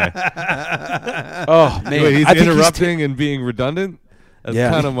 this he's guy. Oh man, Wait, he's I think interrupting and being redundant. That's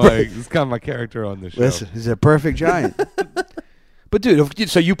kind of my character on this show. Listen, he's a perfect Giant. But dude,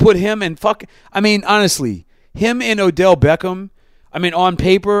 so you put him and honestly, him and Odell Beckham. On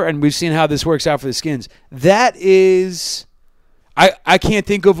paper, and we've seen how this works out for the Skins. That is, I can't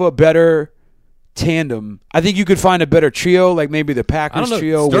think of a better tandem. I think you could find a better trio, like maybe the Packers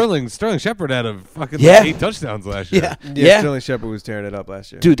trio. Sterling Shepard had a fucking 8 touchdowns last year. Yeah, Sterling Shepard was tearing it up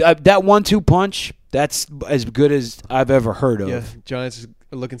last year. Dude, that 1-2 punch, that's as good as I've ever heard of. Yeah, Giants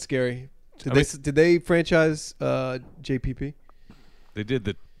are looking scary. Did they franchise JPP? They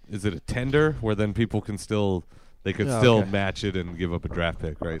did is it a tender where then people can still match it and give up a draft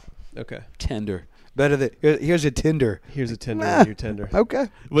pick, right? Okay. Tender. Better than here's a Tinder. Here's a tender on your tender. Okay.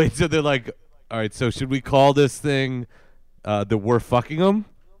 Wait, so they're like, all right, so should we call this thing that we're fucking them?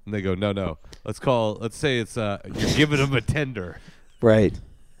 And they go, no. Let's say it's you're giving them a tender. Right.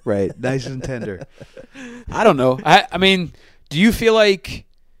 Nice and tender. I don't know. I mean, do you feel like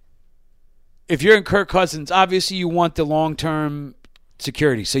if you're in Kirk Cousins, obviously you want the long-term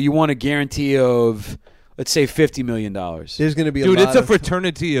security. So you want a guarantee of, let's say, $50 million. There's going to be it's a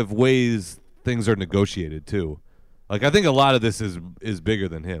fraternity of ways things are negotiated too. Like I think a lot of this is bigger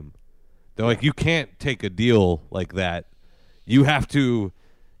than him. They're like, you can't take a deal like that. You have to,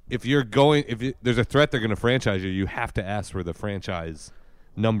 if there's a threat they're going to franchise you have to ask for the franchise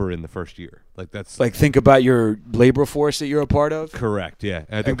number in the first year. Like that's like think about your labor force that you're a part of. Correct. Yeah,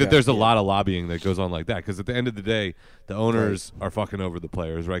 and I think that there's a lot of lobbying that goes on like that because at the end of the day, the owners are fucking over the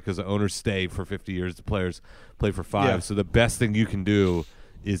players, right? Because the owners stay for 50 years, the players play for 5. Yeah. So the best thing you can do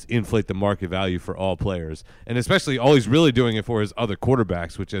is inflate the market value for all players, and especially all he's really doing it for is other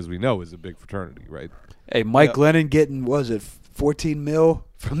quarterbacks, which, as we know, is a big fraternity, right? Hey, Mike Glennon getting $14 million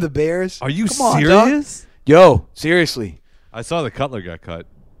from the Bears? Are you Come serious? Yo, seriously. I saw the Cutler got cut.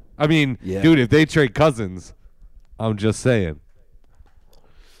 I mean, dude, if they trade Cousins, I'm just saying,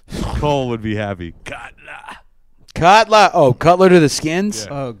 Cole would be happy. Cutler. Oh, Cutler to the Skins?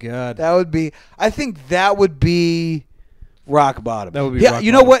 Yeah. Oh, God. That would be – I think that would be rock bottom. That would be Yeah, rock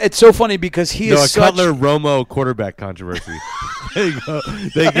you know bottom. what? It's so funny because he is such – Cutler-Romo quarterback controversy. There you go.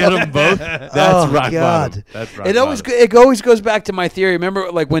 They get them both. That's rock bottom. That's rock bottom. It always goes back to my theory.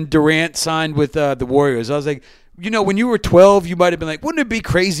 Remember, like when Durant signed with the Warriors, I was like, when you were 12, you might have been like, wouldn't it be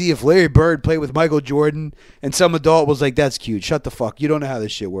crazy if Larry Bird played with Michael Jordan? And some adult was like, that's cute. Shut the fuck. You don't know how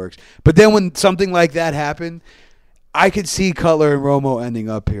this shit works. But then when something like that happened, I could see Cutler and Romo ending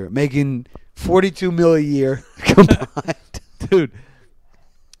up here, making $42 million a year combined. Dude,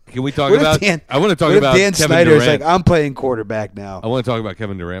 can we talk What if about? Dan- I want to talk what if about Dan Kevin Snyder's Durant. like, I'm playing quarterback now. I want to talk about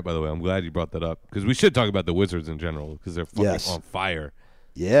Kevin Durant, by the way. I'm glad you brought that up because we should talk about the Wizards in general because they're fucking on fire.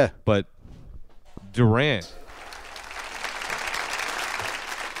 Yeah. But Durant,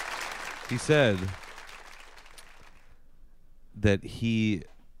 He said that he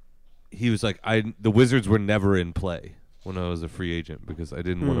was like, the Wizards were never in play when I was a free agent because I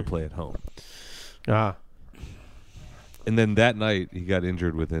didn't want to play at home. Ah. And then that night he got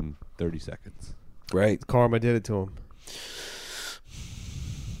injured within 30 seconds. Right. Karma did it to him.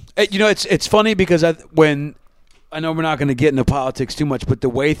 You know, it's funny because when I know we're not going to get into politics too much, but the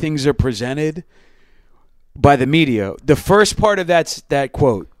way things are presented by the media, the first part of that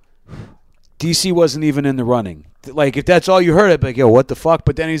quote, DC wasn't even in the running. Like, if that's all you heard, I'd be like, yo, what the fuck?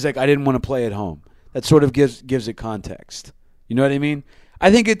 But then he's like, I didn't want to play at home. That sort of gives it context. You know what I mean?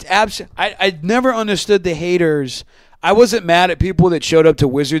 I think it's I never understood the haters. I wasn't mad at people that showed up to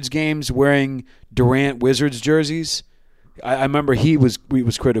Wizards games wearing Durant Wizards jerseys. I remember he was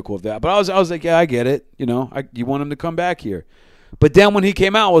critical of that. But I was like, yeah, I get it. You know, you want him to come back here. But then when he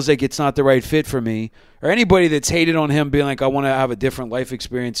came out, I was like, it's not the right fit for me. Or anybody that's hated on him being like, I want to have a different life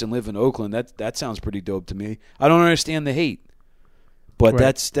experience and live in Oakland. That sounds pretty dope to me. I don't understand the hate. But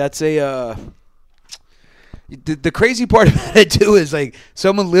Right. that's a the crazy part about it too is like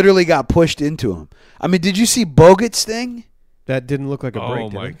someone literally got pushed into him. I mean, did you see Bogut's thing? That didn't look like a break. Oh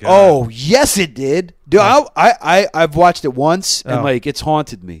did my it? god! Oh yes, it did. Dude, I've watched it once and Oh. like it's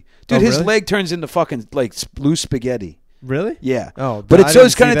haunted me. Dude, Oh, his really? leg turns into fucking like loose spaghetti. Really? Yeah. Oh, but I it's didn't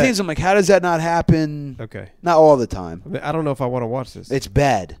those kind see of that. things. I'm like, how does that not happen? Okay. Not all the time. I mean, I don't know if I want to watch this. It's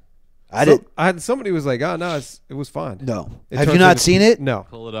bad. Somebody was like, "Oh no, it was fine." No. It Have you turns not into- seen it? No.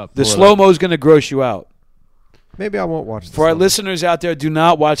 Pull it up. The pull it slow up. mo is going to gross you out. Maybe I won't watch this. For our listeners out there, do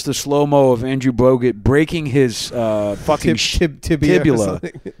not watch the slow mo of Andrew Bogut breaking his fucking tibia, or tibula,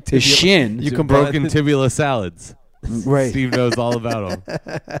 something. his Tibia. shin. You Some can broken tibula salads. Right. Steve knows all about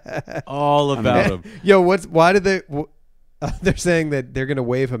them. All about them. Yo, why did they? They're saying that they're gonna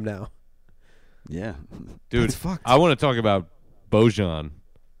waive him now. Yeah. Dude, That's fucked. I want to talk about Bojan.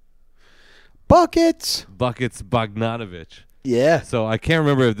 Buckets. Buckets Bogdanovic. Yeah. So I can't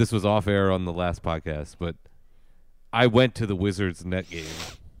remember if this was off air on the last podcast, but I went to the Wizards net game,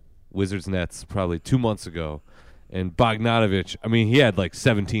 Wizards Nets, probably 2 months ago, and Bogdanovic. I mean, he had like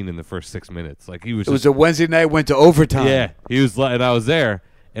 17 in the first 6 minutes. Like he was. It was a Wednesday night, went to overtime. Yeah, he was, and I was there,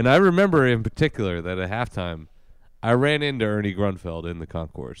 and I remember in particular that at halftime, I ran into Ernie Grunfeld in the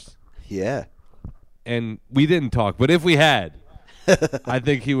concourse, Yeah. and we didn't talk. But if we had, I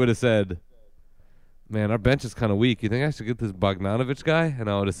think he would have said, "Man, our bench is kind of weak. You think I should get this Bogdanovic guy?" And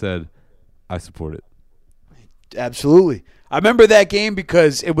I would have said, "I support it." Absolutely. I remember that game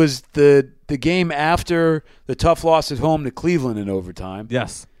because it was the game after the tough loss at home to Cleveland in overtime.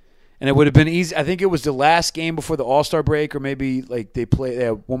 Yes. And it would have been easy. I think it was the last game before the All-Star break, or maybe like they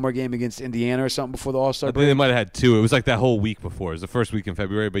had one more game against Indiana or something before the All-Star I think they break. might have had two. It was like that whole week before. It was the first week in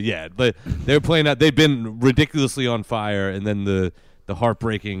February. But yeah, they were playing out. They'd been ridiculously on fire, and then the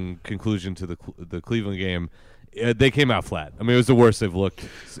heartbreaking conclusion to the Cleveland game, they came out flat. I mean, it was the worst they've looked.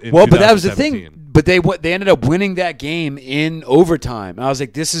 In Well, but that was the 2017. thing. But they ended up winning that game in overtime. And I was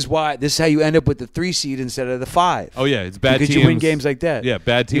like, this is how you end up with the 3 seed instead of the 5. Oh yeah, it's bad because teams. you win games like that. Yeah,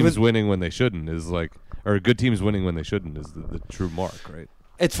 bad teams Even- winning when they shouldn't is like, or good teams winning when they shouldn't is the true mark, right?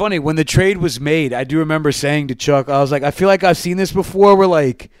 It's funny, when the trade was made, I do remember saying to Chuck, I was like, I feel like I've seen this before where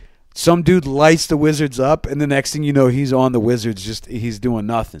like some dude lights the Wizards up and the next thing you know, he's on the Wizards, he's doing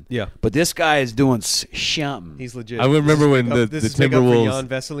nothing. Yeah. But this guy is doing something. He's legit. I remember when the This is make up for Timberwolves, Jan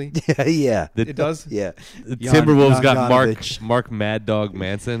Vesely. Yeah. It does. Yeah. the Jan- Timberwolves Jan got Janovic. Mark Mad Dog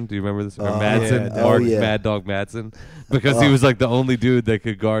Manson. Do you remember this? Or Oh, Madsen, yeah. Mark Oh, yeah. Mad Dog Madsen, because he was like the only dude that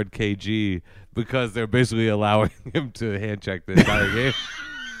could guard KG because they're basically allowing him to hand check the entire game.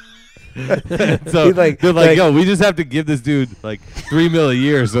 So He's like- they're like, like- yo, we just have to give this dude like $3 million a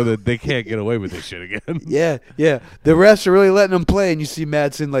year so that they can't get away with this shit again. Yeah, yeah. The refs are really letting him play, and you see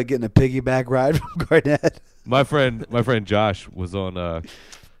Madsen like getting a piggyback ride from Garnett. My friend Josh was on a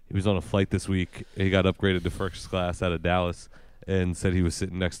flight this week. He got upgraded to first class out of Dallas and said he was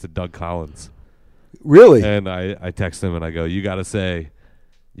sitting next to Doug Collins. Really? And I text him and I go, you got to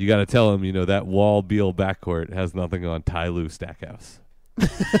tell him, that Wall Beal backcourt has nothing on Ty Lue Stackhouse.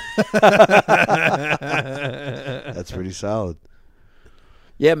 That's pretty solid.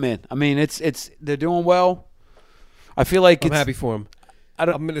 Yeah, man. I mean, they're doing well. I feel like I'm it's happy for him. I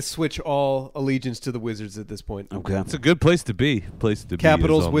don't I'm going to switch all allegiance to the Wizards at this point. Okay. It's a good place to be.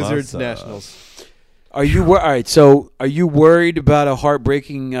 Capitals, is on Wizards, my side. Nationals. Are you all right? So, are you worried about a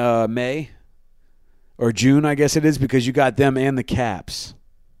heartbreaking May or June? I guess it is because you got them and the Caps.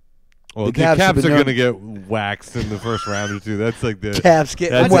 Well, The the Cavs have Caps are been going to get waxed in the first round or two. That's like the Cavs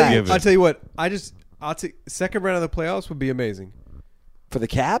getting that's a whacked. given. I'll tell you what. I'll take second round of the playoffs would be amazing. For the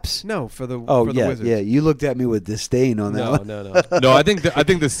Caps? No, for the yeah, Wizards. yeah. You looked at me with disdain on that one. No. No, I think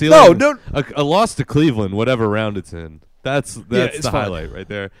the ceiling. No. A loss to Cleveland, whatever round it's in. That's it's the fine. highlight right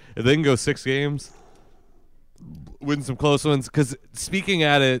there. If they can go 6 games, win some close ones. Because speaking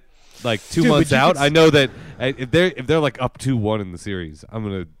at it like 2 months out, I know that if they're like up 2-1 in the series,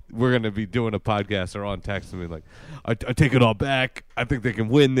 we're gonna be doing a podcast or on text and be like, I take it all back. I think they can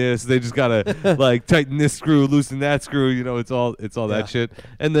win this. They just gotta like tighten this screw, loosen that screw. You know, it's all that shit.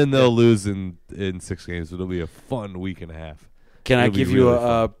 And then they'll lose in 6 games. It'll be a fun week and a half. Can I It'll be give you really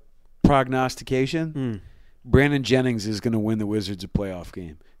a prognostication? Brandon Jennings is going to win the Wizards a playoff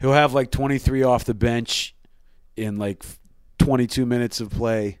game. He'll have like 23 off the bench in like 22 minutes of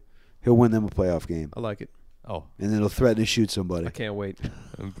play. He'll win them a playoff game. I like it. Oh, And then he'll threaten to shoot somebody. I can't wait.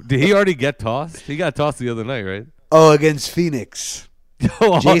 did he already get tossed? He got tossed the other night, right? Oh, against Phoenix.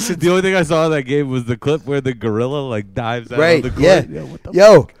 Jason- The only thing I saw in that game was the clip where the gorilla like dives out Right, of the yeah. court. What the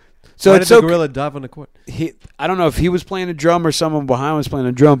Yo. So Why it's did so the gorilla dive on the court? I don't know if he was playing a drum or someone behind was playing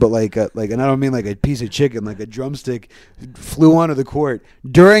a drum, but and I don't mean like a piece of chicken, like a drumstick flew onto the court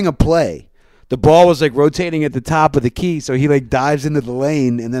during a play. The ball was like rotating at the top of the key, so he like dives into the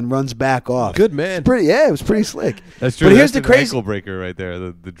lane and then runs back off. Good man. It was pretty slick. That's true. But here's That's the an crazy- ankle breaker right there,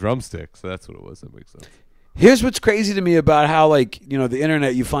 the drumstick. So that's what it was. That makes sense. Here's what's crazy to me about how, like, you know, the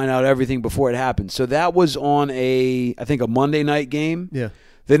internet, you find out everything before it happens. So that was on I think a Monday night game. Yeah.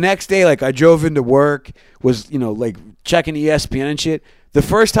 The next day, like, I drove into work, was, you know, like, checking ESPN and shit. The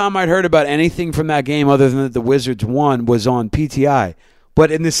first time I'd heard about anything from that game other than that the Wizards won was on PTI.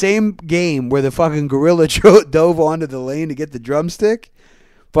 But in the same game where the fucking gorilla dove onto the lane to get the drumstick,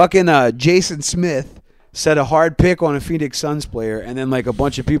 fucking Jason Smith set a hard pick on a Phoenix Suns player, and then like a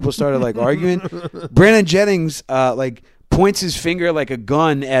bunch of people started like arguing. Brandon Jennings like points his finger like a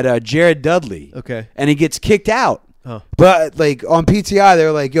gun at Jared Dudley. Okay. And he gets kicked out. Oh. But like on PTI,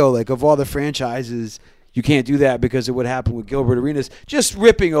 they're like, yo, like of all the franchises, you can't do that because it would happen with Gilbert Arenas. Just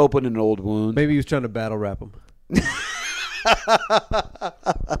ripping open an old wound. Maybe he was trying to battle rap him.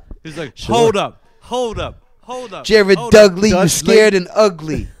 He's like, hold up. Jared Dudley, you scared and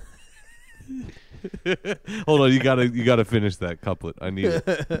ugly. Hold on, you gotta finish that couplet. I need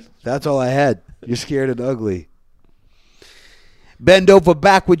it. That's all I had. You're scared and ugly. Bend over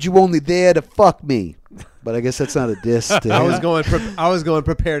backward, you only there to fuck me. But I guess that's not a diss. To I him. was going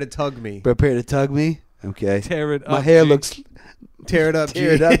prepare to tug me. Prepare to tug me? Okay. Tear it up. My hair G. looks... Tear it up, Tear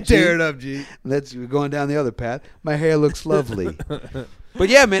G. it up, G. Tear it up, G. We're going down the other path. My hair looks lovely. But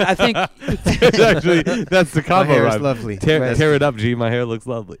yeah, man, I think Actually, that's the combo My hair is rhyme. lovely. Tear it up, G. My hair looks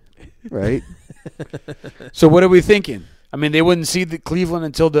lovely. Right? so. What are we thinking? I mean, they wouldn't see the Cleveland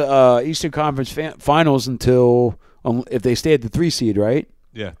until the Eastern Conference Finals until if they stay at the 3 seed, right?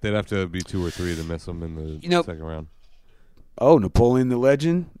 Yeah, they'd have to be 2 or 3 to miss them in the second round. Oh, Napoleon the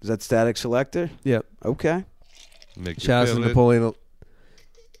Legend? Is that Static Selector? Yep. Okay. Make you Shout out to feel it. Napoleon.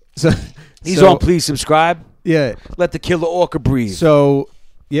 So He's on Please Subscribe. Yeah. Let the killer orca breathe. So,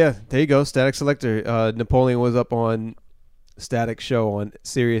 yeah, there you go. Static Selector. Napoleon was up on Static Show on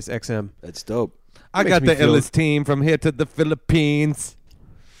Sirius XM. That's dope. I Makes got me the feel- illest team from here to the Philippines.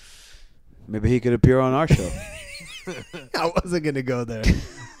 Maybe he could appear on our show. I wasn't gonna go there.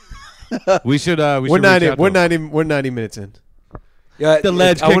 We should. We're 90 minutes in. Yeah, The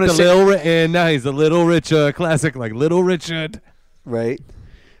ledge I kicked wanna a say- little, and now he's a little richer. Classic, like Little Richard. Right?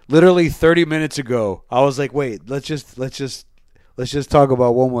 Literally 30 minutes ago, I was like, Wait, let's just talk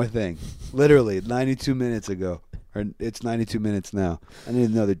about one more thing. Literally, 92 minutes ago. Or it's 92 minutes now. I need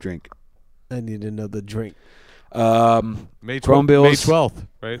another drink. I need another drink. May Chrome Bills. May 12th,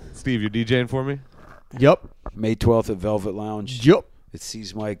 right? Steve, you're DJing for me? Yup. May 12th at Velvet Lounge. Yup. It's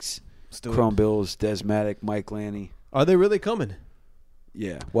C's Mike's, Still- Chrome Bills, Desmatic, Mike Lanny. Are they really coming?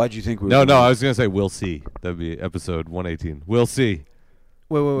 Yeah. Why'd you think we were No, doing I was going to say we'll see. That'd be episode 118. We'll see.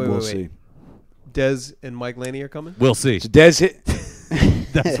 Wait. We'll see. Dez and Mike Laney are coming? We'll see. So Des hit.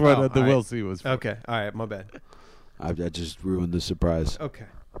 That's what Oh, the all right. we'll see was for. Okay. All right. My bad. I just ruined the surprise. Okay.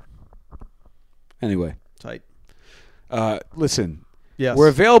 Anyway, Tight. listen. Yes. We're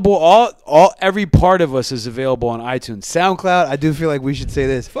available. Every part of us is available on iTunes, SoundCloud. I do feel like we should say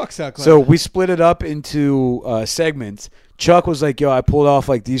this. Fuck SoundCloud. So we split it up into segments. Chuck was like, "Yo, I pulled off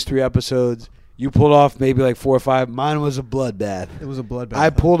like these 3 episodes. You pulled off maybe like 4 or 5. Mine was a bloodbath. it was a bloodbath.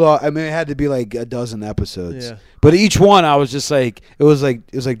 I pulled off. I mean, it had to be like a dozen episodes. Yeah. But each one, I was just like, It was like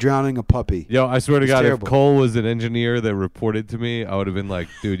drowning a puppy. Yo, I swear to It's God, terrible. if Cole was an engineer that reported to me, I would have been like,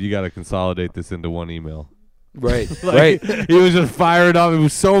 dude, you got to consolidate this into one email. right, Like, right. He was just firing off. It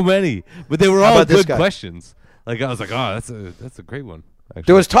was so many, but they were How all about this good guy? questions. Like I was like, oh, that's a great one. Actually.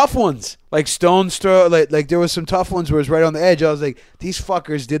 There was tough ones, like Stone's Throw. Like there was some tough ones where it was right on the edge. I was like, these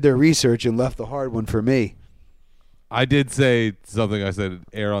fuckers did their research and left the hard one for me. I did say something. I said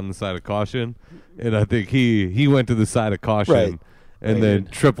err on the side of caution, and I think he went to the side of caution, Right. and then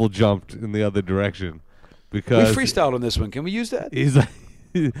triple jumped in the other direction We because freestyled on this one. Can we use that? he's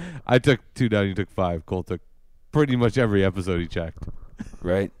like, I took 2 down, you took 5. Cole took pretty much every episode he checked.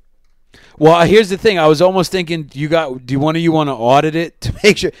 Right. Well, here's the thing. I was almost thinking, do one of you want to audit it to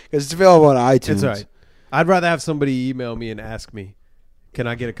make sure? Because it's available on iTunes. It's all right. I'd rather have somebody email me and ask me, can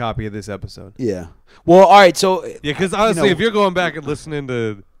I get a copy of this episode? Yeah. Well, all right. So Yeah, because honestly, if you're going back and listening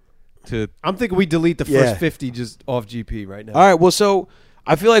to I'm thinking we delete the Yeah. first 50 just off GP right now. all right. Well, so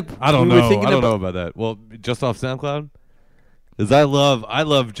I feel like I don't we were know. thinking I don't know about that. Well, just off SoundCloud, because I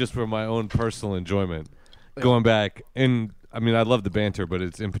love just for my own personal enjoyment, going back and I mean I love the banter, but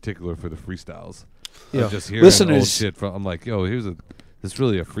it's in particular for the freestyles. Yeah. I'm just hearing Listeners- old shit from. I'm like, yo, this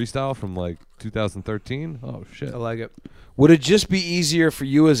really a freestyle from like 2013. Oh shit. I like it. Would it just be easier for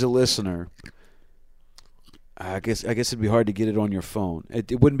you as a listener? I guess it'd be hard to get it on your phone.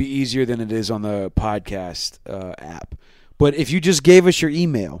 It wouldn't be easier than it is on the podcast app. But if you just gave us your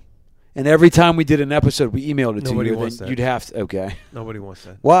email, and every time we did an episode, we emailed it Nobody to you, wants then that. you'd have to. Okay. Nobody wants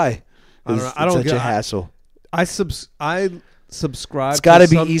that. Why? I don't know. It's I don't such get- a hassle. I subscribe. It's gotta to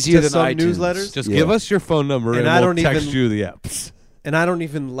be some, easier to than some iTunes. newsletters, Just Yeah. give us your phone number and, And I we'll don't text even- you the apps. and I don't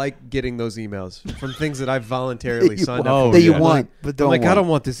even like getting those emails from things that I voluntarily You signed want- up for. that you yeah. want, but I'm don't like, want. I don't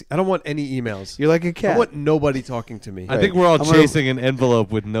want this. I don't want any emails. You're like a I cat. want nobody talking to me. I think we're all I'm gonna- chasing an envelope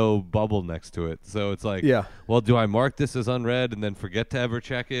with no bubble next to it. So it's like, Yeah. well, do I mark this as unread and then forget to ever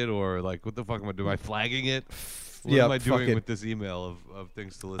check it? Or like, what the fuck am I doing? Am I flagging it? What Yeah, am I fuck doing it. with this email of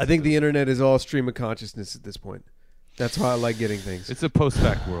things to listen I think to? the internet is all stream of consciousness at this point. That's how I like getting things. It's a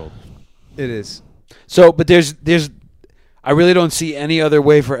post-fact world. It is. So, but there's, I really don't see any other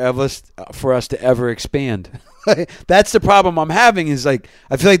way for us to ever expand. That's the problem I'm having. Is like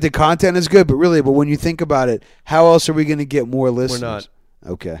I feel like the content is good, but when you think about it, how else are we going to get more listeners? not.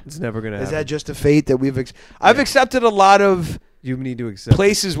 Okay. It's never going to happen. Is that just a fate that we've? I've accepted a lot of you need to accept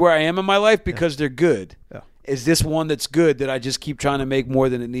Places where I am in my life because they're good. Yeah. Is this one that's good that I just keep trying to make more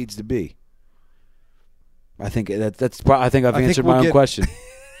than it needs to be? I think that's. I think I've I think answered we'll my own get- question.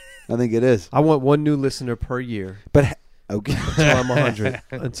 I think it is. I want one new listener per year But okay. until I'm 100.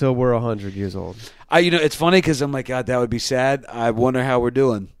 Until we're 100 years old. It's funny because I'm like, God, that would be sad. I wonder how we're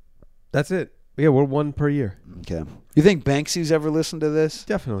doing. That's it. Yeah, we're one per year. Okay. You think Banksy's ever listened to this?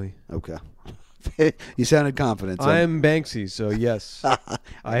 Definitely. Okay. You sounded confident. So I am Banksy, so yes,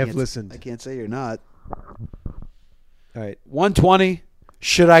 I have can't- listened. I can't say you're not. All right, 120.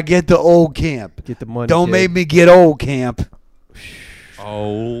 Should I get the old camp? get the money. Don't kid. make me get old camp.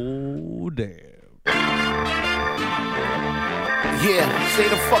 Oh, damn. Yeah, stay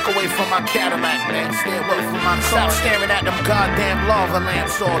the fuck away from my Cadillac, man. Stay away from my car. Stop staring at them goddamn lava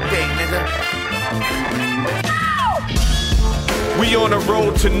lamps all day, nigga. We on a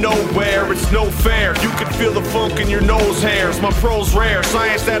road to nowhere, it's no fair. You can feel the funk in your nose hairs. My pro's rare,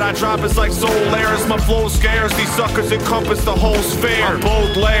 science that I drop is like soul airs. My flow scares, these suckers encompass the whole sphere. I'm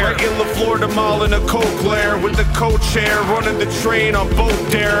Baudelaire, like in the Florida Mall in a coke glare. With the co-chair, running the train on boat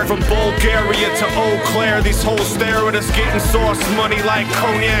dare. From Bulgaria to Eau Claire, these hoes stare at us getting sauce money like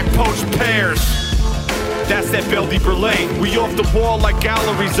cognac poached pears. That's that Belle de Brulé. We off the wall like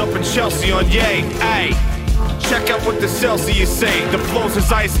galleries up in Chelsea on Yay. Ayy. Check out what the Celsius say. The flows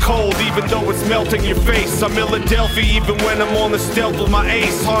is ice cold even though it's melting your face. I'm Philadelphia even when I'm on the stealth with my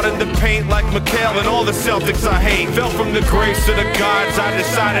ace. Hard in the paint like McHale and all the Celtics I hate. Fell from the grace of the gods. I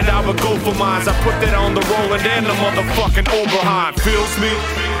decided I would go for mines. I put that on the Roland and the motherfucking Oberheim. Feels me?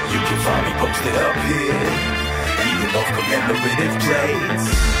 You can find me posted up here, eating off commemorative plates.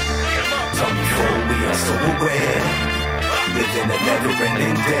 Tommy Fool, we are so aware, living a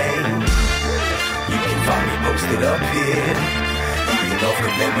never-ending day. You can find me posted up here, eating off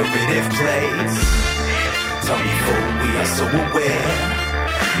commemorative plates. Tommy Fool, we are so aware,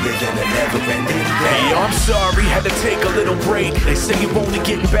 living a never-ending day. Hey, I'm sorry, had to take a little break. They say you only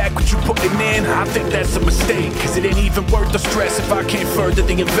getting back what you putting in. I think that's a mistake, cause it ain't even worth the stress if I can't further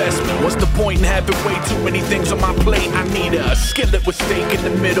the investment. What's the point in having way too many things on my plate? I need a skillet with steak in the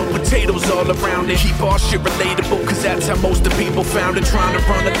middle, potatoes all around it. Keep all shit relatable, cause that's how most of the people found it. Trying to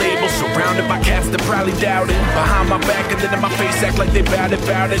run a label, surrounded by cats that probably doubt it. Behind my back and then in my face act like they bout it.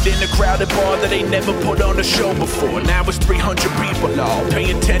 In a crowded bar that they never put on a show before. Now it's 300 people all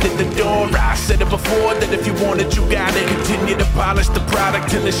paying 10 at the door. I said it before that if you want it, you got it. Continue to polish the product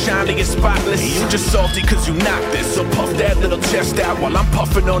till it's shiny and spotless. You just salty cause you knocked this, so puff that little chest out while I'm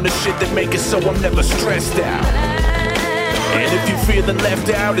puffing on the shit that make it so I'm never stressed out. And if you feel the left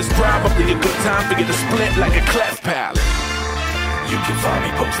out, it's probably a good time for you to split like a cleft palate. You can find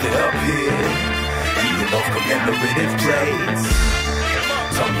me posted up here, eating off commemorative plates.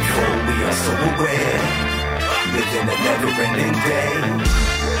 Tommy Full, we are so aware, living a never-ending day.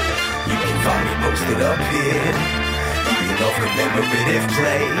 You can find me posted up here, eating off commemorative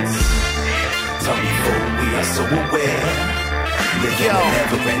plates. Tommy Full, we are so aware. Yo,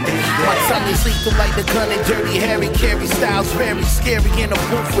 my tongue is lethal like the gun and Dirty Harry. Carry styles very scary in a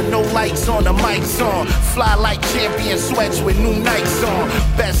booth with no lights on, the mic's on. Fly like champion sweats with new Nikes on.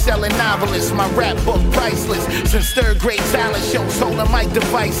 Best-selling novelist, my rap book priceless. Since third grade talent shows, holding mic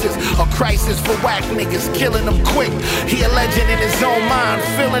devices. A crisis for whack niggas, killing them quick. He a legend in his own mind,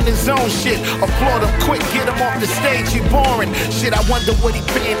 feeling his own shit. Applaud him quick, get him off the stage, he boring. Shit, I wonder what he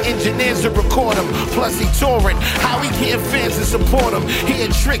paying engineers to record him. Plus he touring, how he getting fans to support him. He a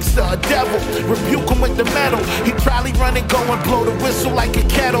trickster, a devil, rebuke him with the metal. He probably run and go and blow the whistle like a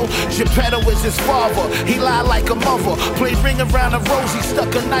kettle. Geppetto is his father, he lied like a mother. Played ring around the rosy,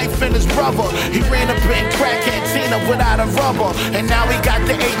 stuck a knife in his brother. He ran up in crack cantina without a rubber. And now he got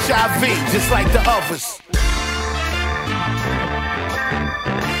the HIV, just like the others.